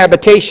their own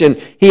habitation,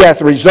 he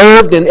hath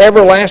reserved in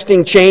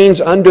everlasting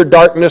chains under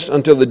darkness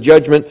until the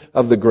judgment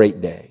of the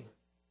great day."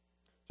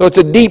 So it's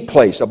a deep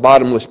place, a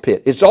bottomless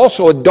pit. It's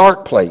also a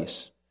dark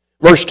place.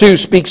 Verse 2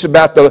 speaks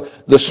about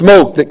the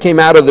smoke that came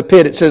out of the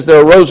pit. It says,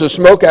 "There arose a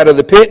smoke out of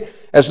the pit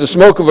as the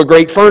smoke of a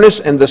great furnace,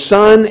 and the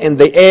sun and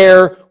the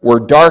air were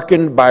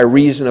darkened by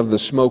reason of the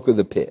smoke of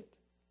the pit."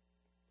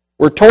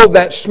 We're told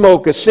that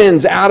smoke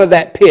ascends out of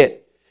that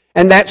pit,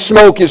 and that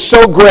smoke is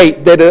so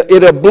great that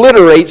it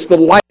obliterates the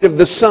light of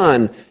the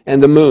sun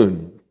and the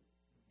moon.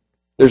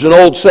 There's an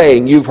old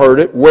saying, you've heard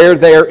it, where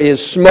there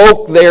is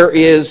smoke, there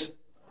is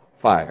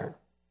fire.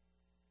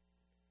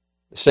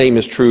 The same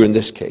is true in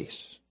this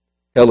case.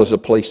 Hell is a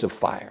place of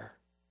fire.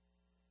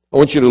 I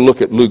want you to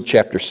look at Luke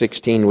chapter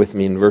 16 with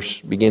me,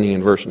 beginning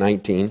in verse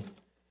 19.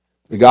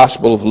 The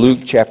Gospel of Luke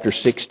chapter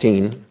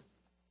 16.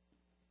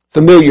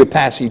 Familiar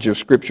passage of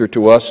Scripture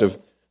to us of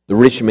the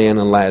rich man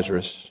and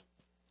Lazarus.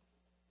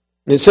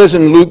 And it says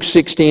in Luke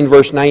 16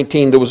 verse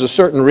 19, "There was a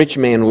certain rich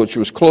man which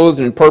was clothed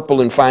in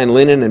purple and fine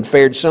linen and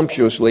fared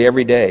sumptuously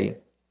every day.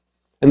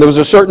 And there was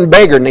a certain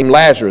beggar named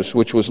Lazarus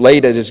which was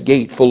laid at his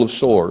gate full of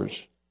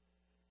sores."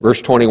 Verse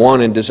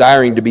 21, "And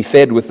desiring to be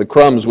fed with the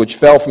crumbs which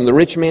fell from the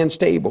rich man's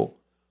table.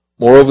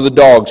 Moreover, the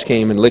dogs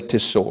came and licked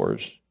his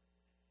sores.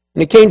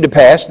 And it came to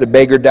pass, the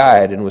beggar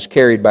died and was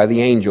carried by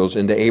the angels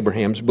into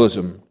Abraham's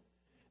bosom.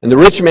 And the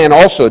rich man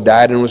also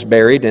died and was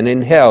buried, and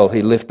in hell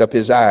he lift up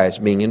his eyes,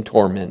 being in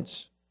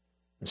torments.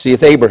 And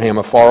seeth Abraham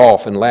afar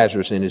off, and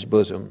Lazarus in his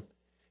bosom.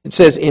 It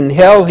says, in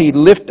hell he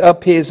lift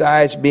up his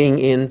eyes, being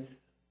in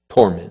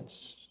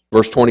torments.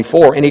 Verse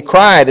 24, and he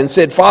cried and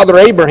said, Father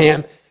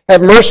Abraham,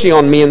 have mercy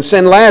on me, and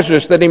send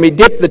Lazarus, that he may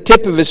dip the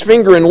tip of his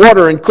finger in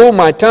water and cool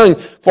my tongue,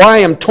 for I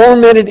am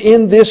tormented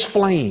in this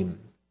flame.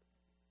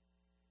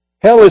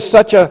 Hell is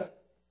such a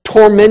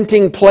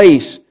tormenting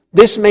place.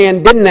 This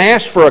man didn't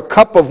ask for a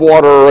cup of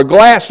water or a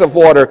glass of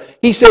water.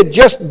 He said,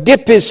 just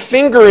dip his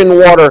finger in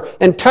water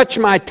and touch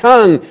my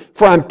tongue,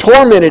 for I'm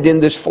tormented in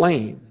this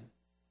flame.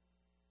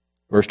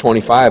 Verse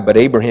 25, but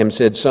Abraham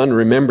said, Son,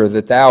 remember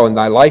that thou in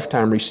thy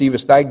lifetime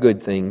receivest thy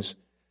good things,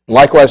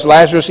 likewise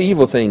Lazarus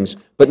evil things,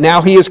 but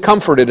now he is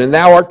comforted, and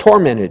thou art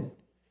tormented.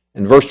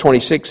 And verse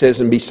 26 says,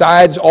 and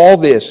besides all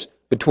this,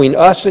 between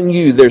us and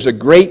you, there's a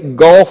great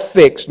gulf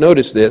fixed,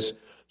 notice this,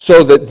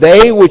 so that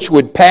they which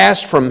would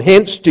pass from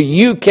hence to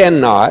you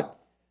cannot,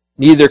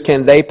 neither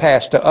can they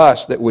pass to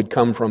us that would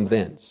come from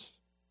thence.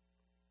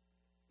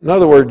 In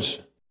other words,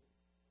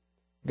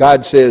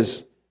 God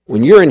says,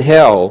 when you're in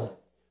hell,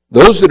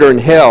 those that are in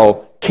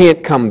hell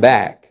can't come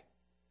back.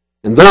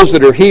 And those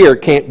that are here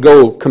can't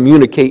go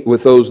communicate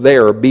with those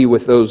there or be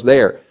with those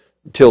there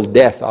until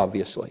death,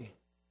 obviously.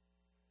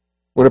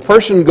 When a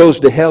person goes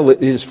to hell,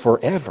 it is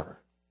forever.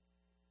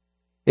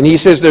 And he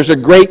says there's a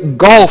great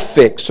gulf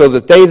fixed, so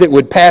that they that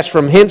would pass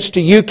from hence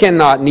to you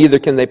cannot, neither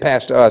can they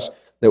pass to us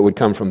that would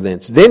come from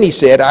thence. Then he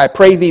said, I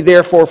pray thee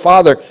therefore,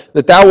 Father,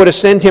 that thou wouldest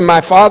send him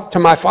to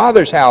my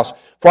father's house,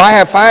 for I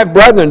have 5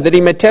 brethren, that he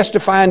may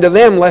testify unto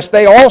them, lest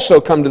they also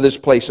come to this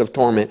place of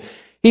torment.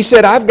 He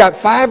said, I've got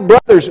 5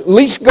 brothers, at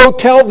least go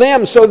tell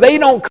them so they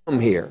don't come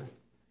here.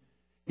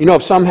 You know,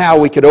 if somehow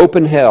we could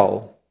open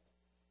hell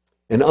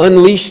and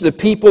unleash the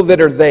people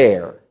that are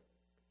there,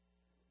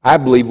 I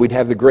believe we'd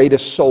have the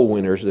greatest soul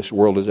winners this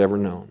world has ever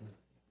known.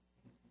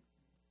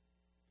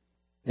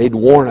 They'd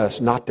warn us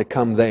not to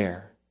come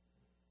there.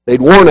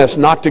 They'd warn us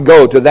not to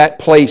go to that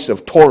place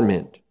of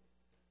torment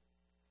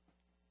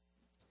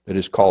that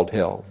is called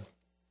hell.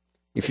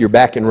 If you're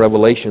back in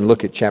Revelation,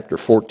 look at chapter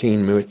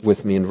 14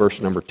 with me in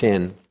verse number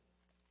 10.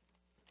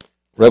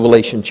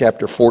 Revelation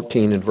chapter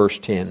 14 and verse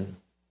 10.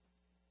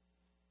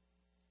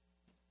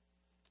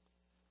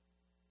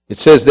 It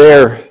says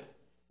there,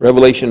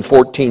 Revelation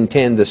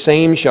 14:10, the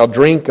same shall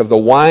drink of the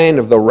wine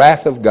of the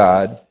wrath of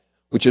God,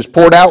 which is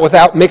poured out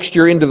without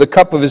mixture into the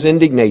cup of his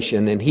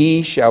indignation, and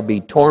he shall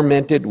be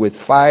tormented with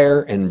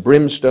fire and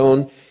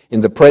brimstone in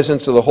the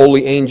presence of the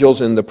holy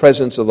angels, in the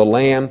presence of the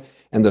Lamb,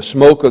 and the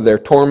smoke of their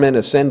torment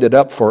ascended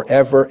up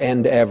forever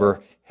and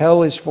ever.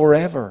 Hell is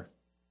forever.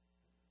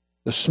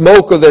 The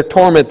smoke of their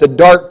torment, the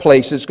dark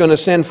place, is going to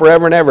ascend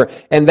forever and ever.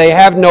 And they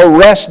have no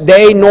rest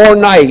day nor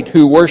night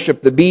who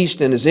worship the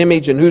beast and his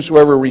image, and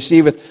whosoever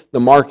receiveth the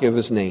mark of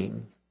his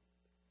name.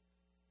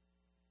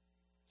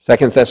 2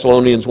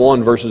 Thessalonians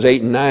 1 verses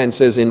 8 and 9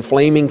 says, in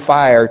flaming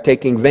fire,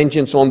 taking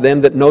vengeance on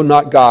them that know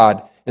not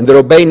God, and that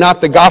obey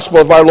not the gospel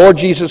of our Lord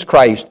Jesus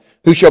Christ,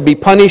 who shall be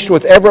punished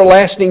with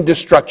everlasting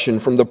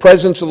destruction from the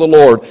presence of the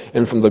Lord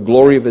and from the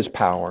glory of his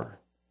power.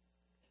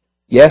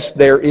 Yes,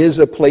 there is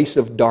a place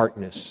of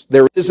darkness.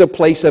 There is a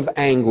place of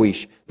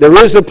anguish. There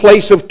is a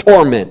place of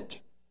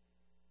torment.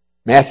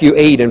 Matthew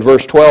 8 and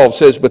verse 12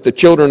 says, but the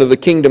children of the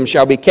kingdom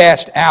shall be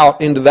cast out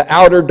into the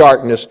outer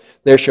darkness.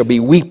 There shall be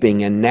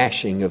weeping and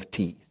gnashing of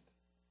teeth.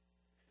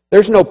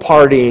 There's no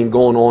partying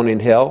going on in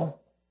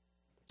hell.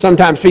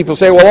 Sometimes people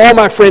say, well, all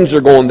my friends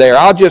are going there.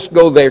 I'll just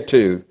go there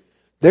too.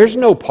 There's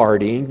no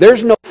partying.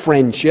 There's no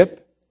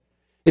friendship.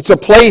 It's a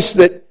place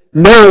that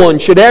no one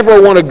should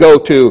ever want to go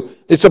to.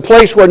 It's a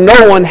place where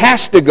no one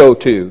has to go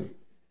to.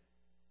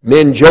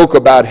 Men joke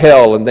about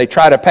hell and they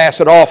try to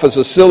pass it off as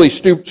a silly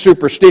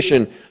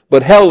superstition,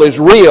 but hell is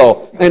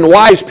real, and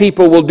wise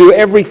people will do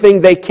everything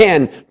they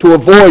can to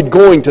avoid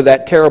going to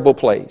that terrible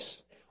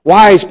place.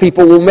 Wise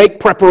people will make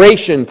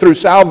preparation through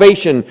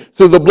salvation,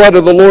 through the blood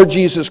of the Lord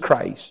Jesus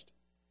Christ.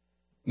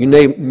 You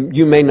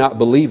may not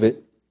believe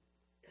it,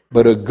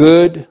 but a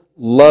good,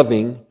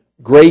 loving,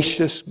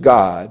 gracious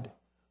God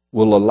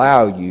will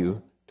allow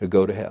you to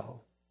go to hell.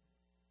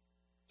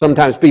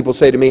 Sometimes people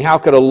say to me, how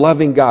could a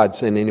loving God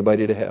send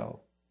anybody to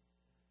hell?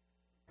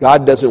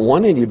 God doesn't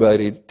want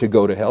anybody to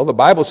go to hell. The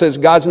Bible says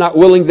God's not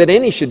willing that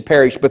any should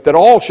perish, but that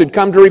all should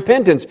come to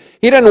repentance.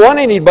 He doesn't want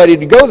anybody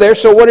to go there,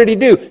 so what did he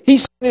do? He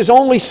sent his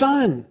only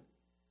Son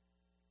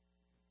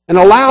and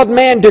allowed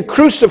man to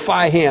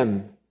crucify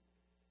him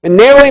and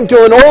nail him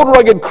to an old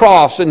rugged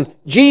cross. And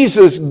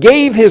Jesus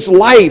gave his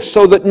life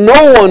so that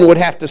no one would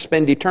have to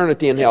spend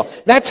eternity in hell.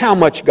 That's how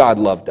much God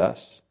loved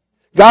us.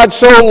 God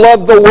so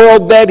loved the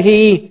world that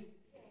he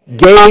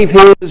gave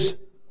his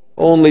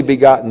only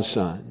begotten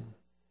Son,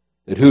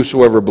 that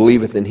whosoever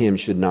believeth in him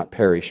should not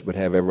perish, but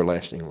have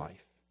everlasting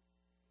life.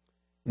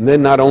 And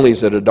then not only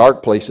is it a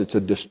dark place, it's a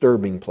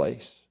disturbing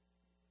place.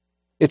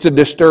 It's a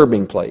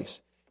disturbing place.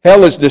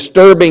 Hell is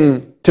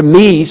disturbing to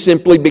me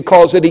simply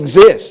because it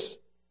exists.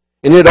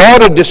 And it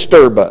ought to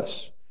disturb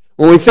us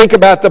when we think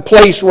about the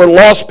place where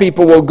lost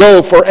people will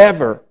go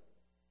forever.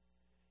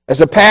 As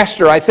a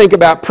pastor, I think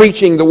about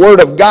preaching the Word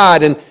of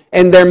God,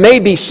 and there may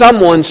be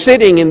someone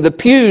sitting in the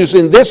pews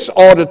in this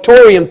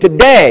auditorium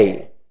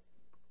today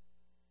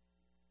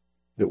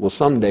that will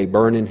someday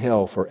burn in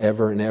hell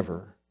forever and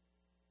ever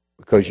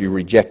because you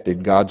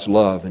rejected God's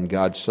love and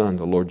God's Son,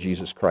 the Lord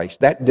Jesus Christ.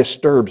 That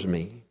disturbs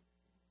me.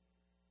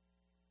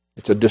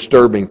 It's a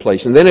disturbing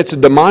place. And then it's a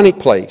demonic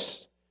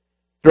place.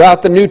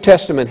 Throughout the New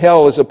Testament,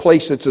 hell is a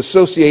place that's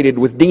associated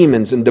with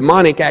demons and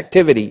demonic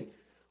activity.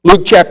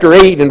 Luke chapter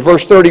 8 and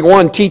verse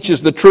 31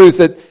 teaches the truth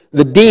that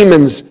the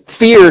demons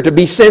fear to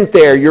be sent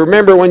there. You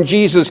remember when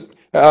Jesus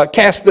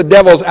cast the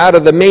devils out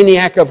of the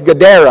maniac of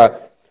Gadara.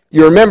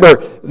 You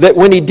remember that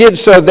when he did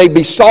so, they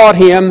besought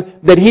him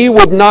that he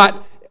would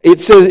not, it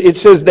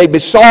says they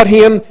besought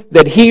him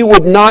that he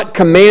would not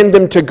command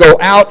them to go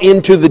out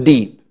into the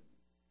deep.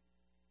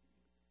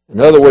 In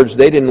other words,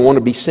 they didn't want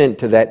to be sent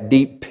to that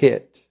deep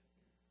pit.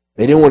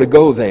 They didn't want to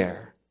go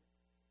there.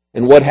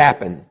 And what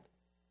happened?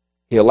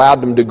 He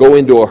allowed them to go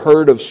into a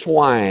herd of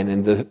swine,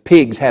 and the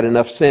pigs had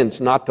enough sense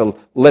not to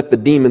let the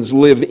demons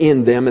live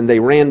in them, and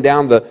they ran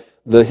down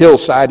the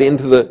hillside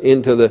into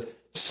the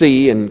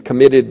sea and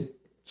committed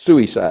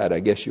suicide,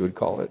 I guess you would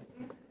call it,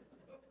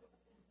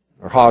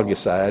 or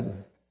hogicide.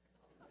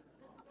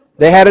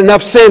 They had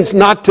enough sense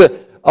not to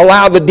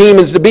allow the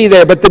demons to be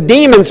there, but the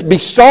demons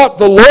besought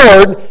the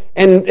Lord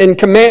and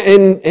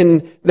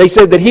they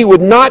said that he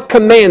would not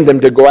command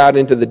them to go out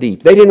into the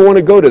deep. They didn't want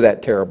to go to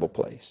that terrible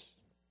place.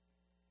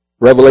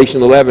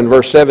 Revelation 11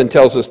 verse 7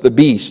 tells us the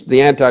beast,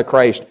 the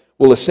Antichrist,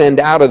 will ascend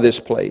out of this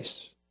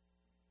place.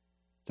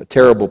 It's a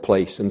terrible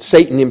place, and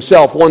Satan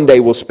himself one day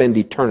will spend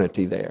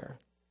eternity there.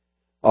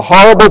 A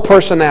horrible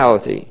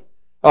personality,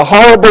 a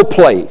horrible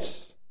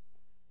place.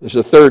 There's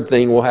a third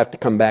thing. We'll have to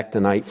come back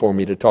tonight for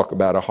me to talk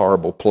about a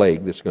horrible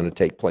plague that's going to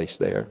take place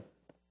there.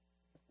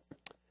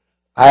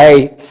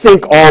 I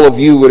think all of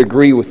you would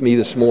agree with me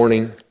this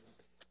morning.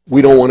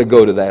 We don't want to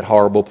go to that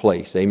horrible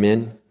place.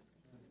 Amen?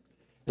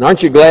 And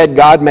aren't you glad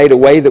God made a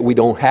way that we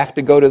don't have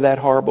to go to that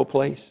horrible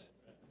place?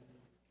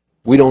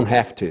 We don't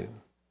have to.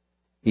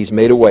 He's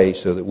made a way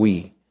so that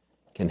we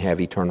can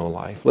have eternal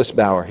life. Let's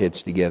bow our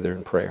heads together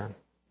in prayer.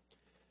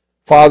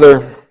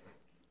 Father,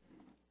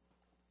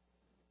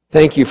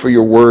 thank you for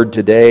your word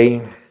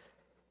today.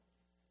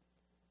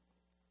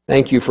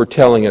 Thank you for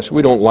telling us.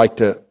 We don't like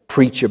to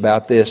preach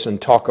about this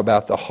and talk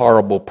about the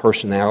horrible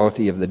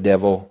personality of the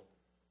devil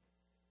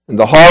and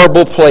the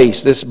horrible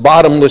place, this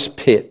bottomless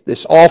pit,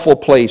 this awful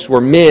place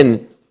where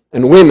men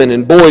and women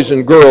and boys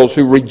and girls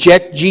who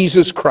reject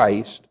Jesus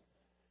Christ,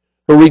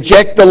 who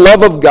reject the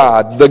love of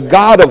God, the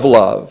God of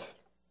love,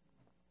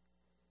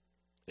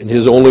 and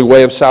His only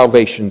way of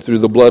salvation through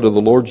the blood of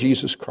the Lord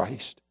Jesus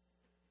Christ,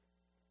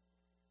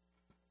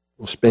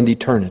 will spend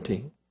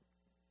eternity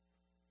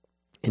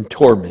in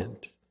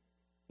torment,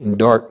 in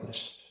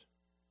darkness,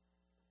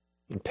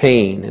 in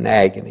pain and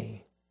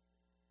agony,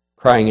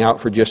 crying out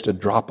for just a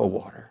drop of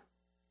water.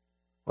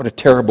 What a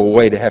terrible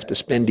way to have to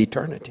spend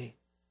eternity.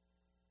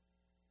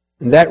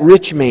 And that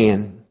rich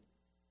man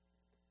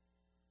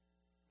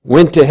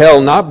went to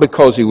hell not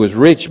because he was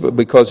rich, but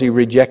because he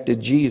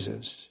rejected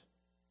Jesus.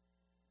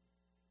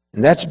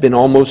 And that's been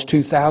almost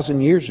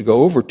 2,000 years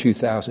ago, over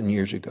 2,000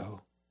 years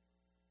ago.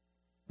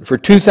 And for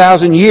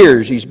 2,000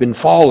 years he's been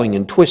falling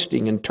and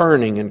twisting and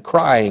turning and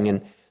crying,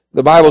 and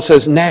the Bible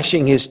says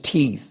gnashing his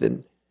teeth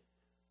and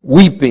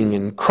weeping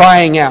and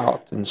crying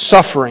out and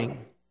suffering.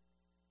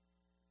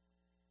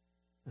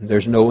 And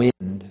there's no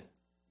end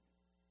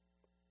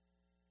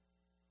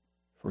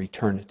for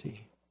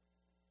eternity.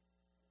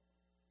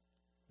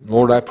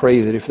 Lord, I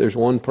pray that if there's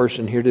one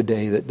person here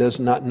today that does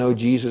not know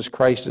Jesus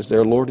Christ as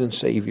their Lord and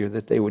Savior,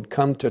 that they would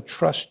come to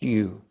trust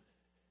you,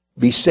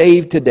 be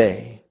saved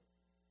today.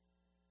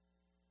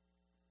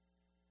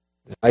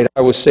 The night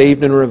I was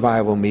saved in a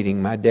revival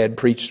meeting, my dad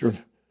preached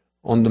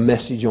on the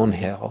message on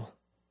hell.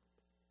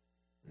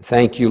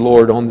 Thank you,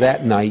 Lord, on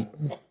that night,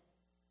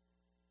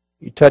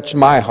 you touched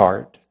my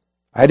heart.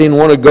 I didn't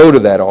want to go to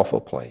that awful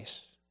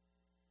place.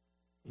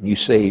 And you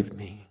saved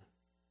me,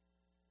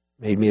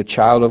 made me a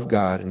child of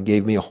God, and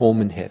gave me a home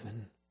in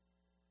heaven.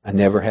 I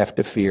never have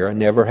to fear. I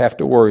never have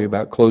to worry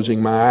about closing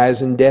my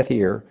eyes in death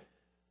here,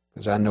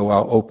 because I know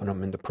I'll open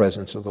them in the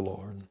presence of the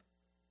Lord.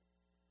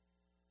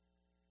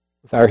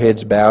 With our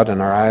heads bowed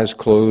and our eyes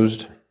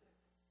closed,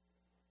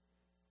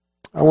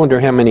 I wonder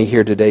how many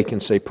here today can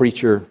say,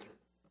 Preacher,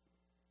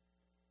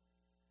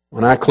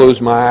 when I close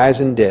my eyes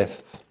in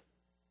death,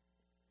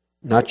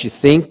 not you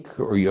think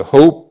or you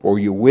hope or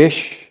you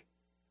wish,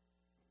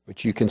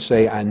 but you can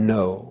say, I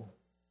know.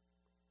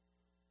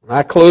 When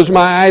I close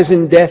my eyes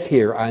in death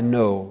here, I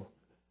know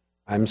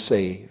I'm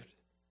saved.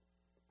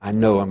 I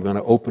know I'm going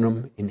to open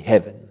them in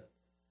heaven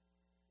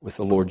with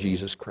the Lord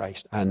Jesus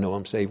Christ. I know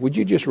I'm saved. Would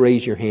you just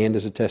raise your hand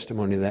as a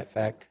testimony of that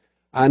fact?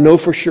 I know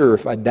for sure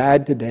if I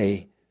died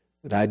today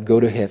that I'd go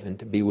to heaven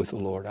to be with the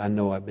Lord. I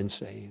know I've been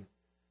saved.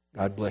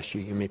 God bless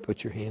you. You may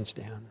put your hands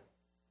down.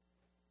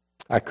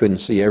 I couldn't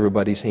see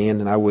everybody's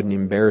hand, and I wouldn't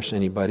embarrass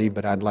anybody,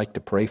 but I'd like to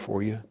pray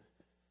for you.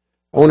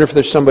 I wonder if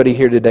there's somebody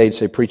here today that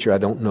say, Preacher, I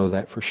don't know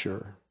that for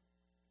sure.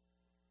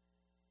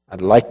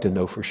 I'd like to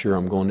know for sure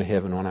I'm going to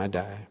heaven when I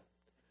die.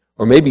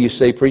 Or maybe you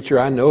say, Preacher,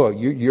 I know.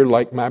 You're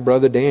like my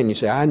brother Dan. You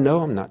say, I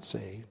know I'm not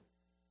saved.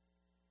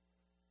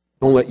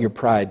 Don't let your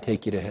pride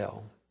take you to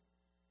hell.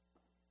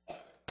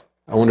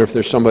 I wonder if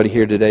there's somebody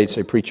here today that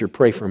say, "Preacher,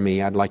 pray for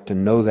me. I'd like to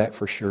know that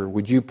for sure.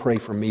 Would you pray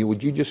for me?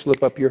 Would you just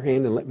slip up your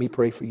hand and let me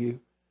pray for you?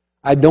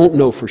 I don't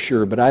know for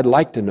sure, but I'd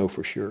like to know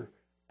for sure.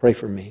 Pray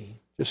for me."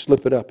 Just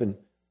slip it up and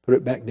put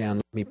it back down.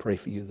 Let me pray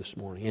for you this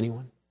morning.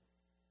 Anyone?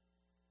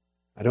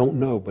 I don't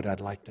know, but I'd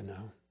like to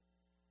know.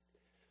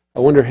 I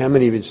wonder how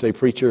many of you say,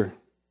 "Preacher,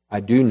 I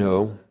do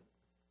know.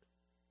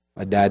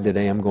 If I died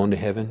today, I'm going to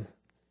heaven.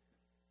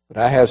 But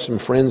I have some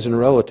friends and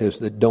relatives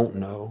that don't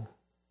know.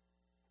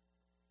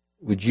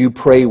 Would you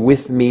pray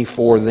with me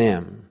for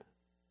them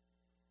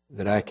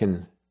that I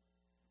can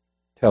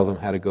tell them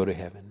how to go to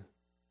heaven?"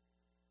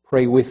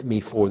 Pray with me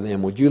for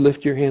them. Would you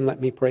lift your hand?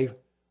 Let me pray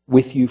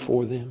with you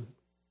for them.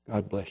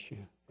 God bless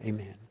you.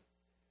 Amen.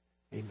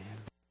 Amen.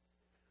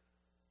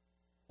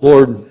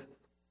 Lord,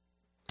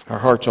 our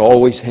hearts are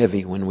always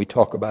heavy when we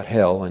talk about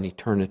hell and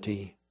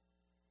eternity,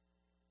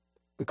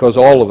 because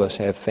all of us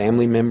have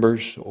family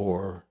members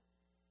or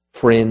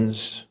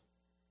friends,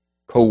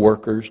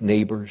 co-workers,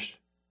 neighbors,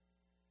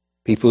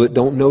 people that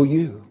don't know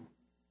you.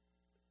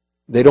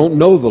 They don't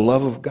know the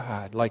love of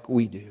God like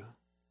we do.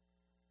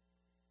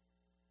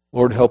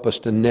 Lord, help us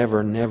to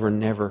never, never,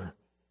 never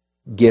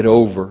get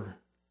over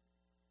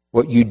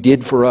what you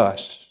did for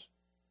us.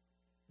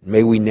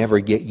 May we never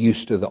get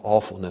used to the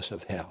awfulness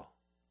of hell.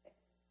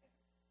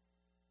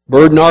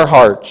 Burden our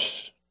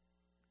hearts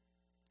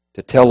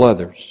to tell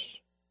others.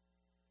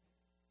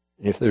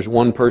 And if there's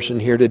one person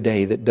here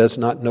today that does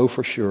not know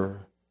for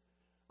sure,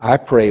 I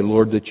pray,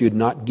 Lord, that you'd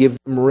not give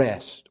them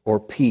rest or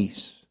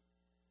peace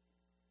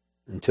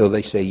until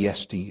they say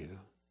yes to you.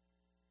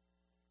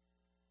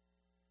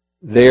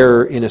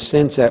 They're, in a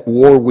sense, at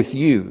war with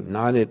you,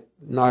 not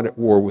at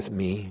war with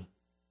me,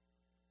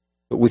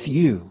 but with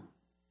you.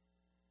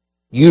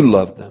 You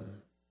love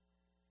them.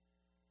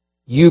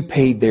 You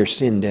paid their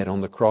sin debt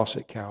on the cross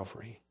at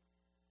Calvary,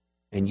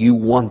 and you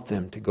want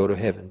them to go to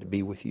heaven to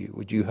be with you.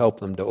 Would you help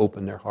them to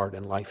open their heart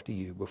and life to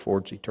you before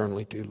it's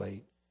eternally too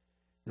late?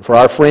 And for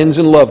our friends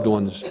and loved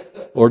ones,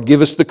 Lord,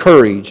 give us the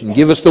courage and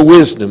give us the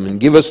wisdom and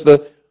give us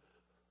the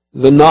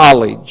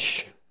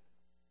knowledge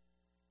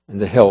and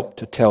the help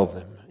to tell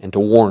them and to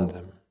warn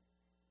them.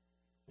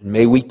 And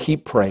may we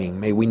keep praying.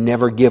 May we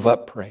never give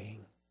up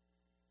praying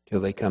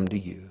till they come to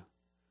you.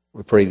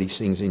 We pray these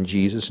things in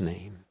Jesus'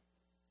 name.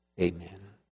 Amen.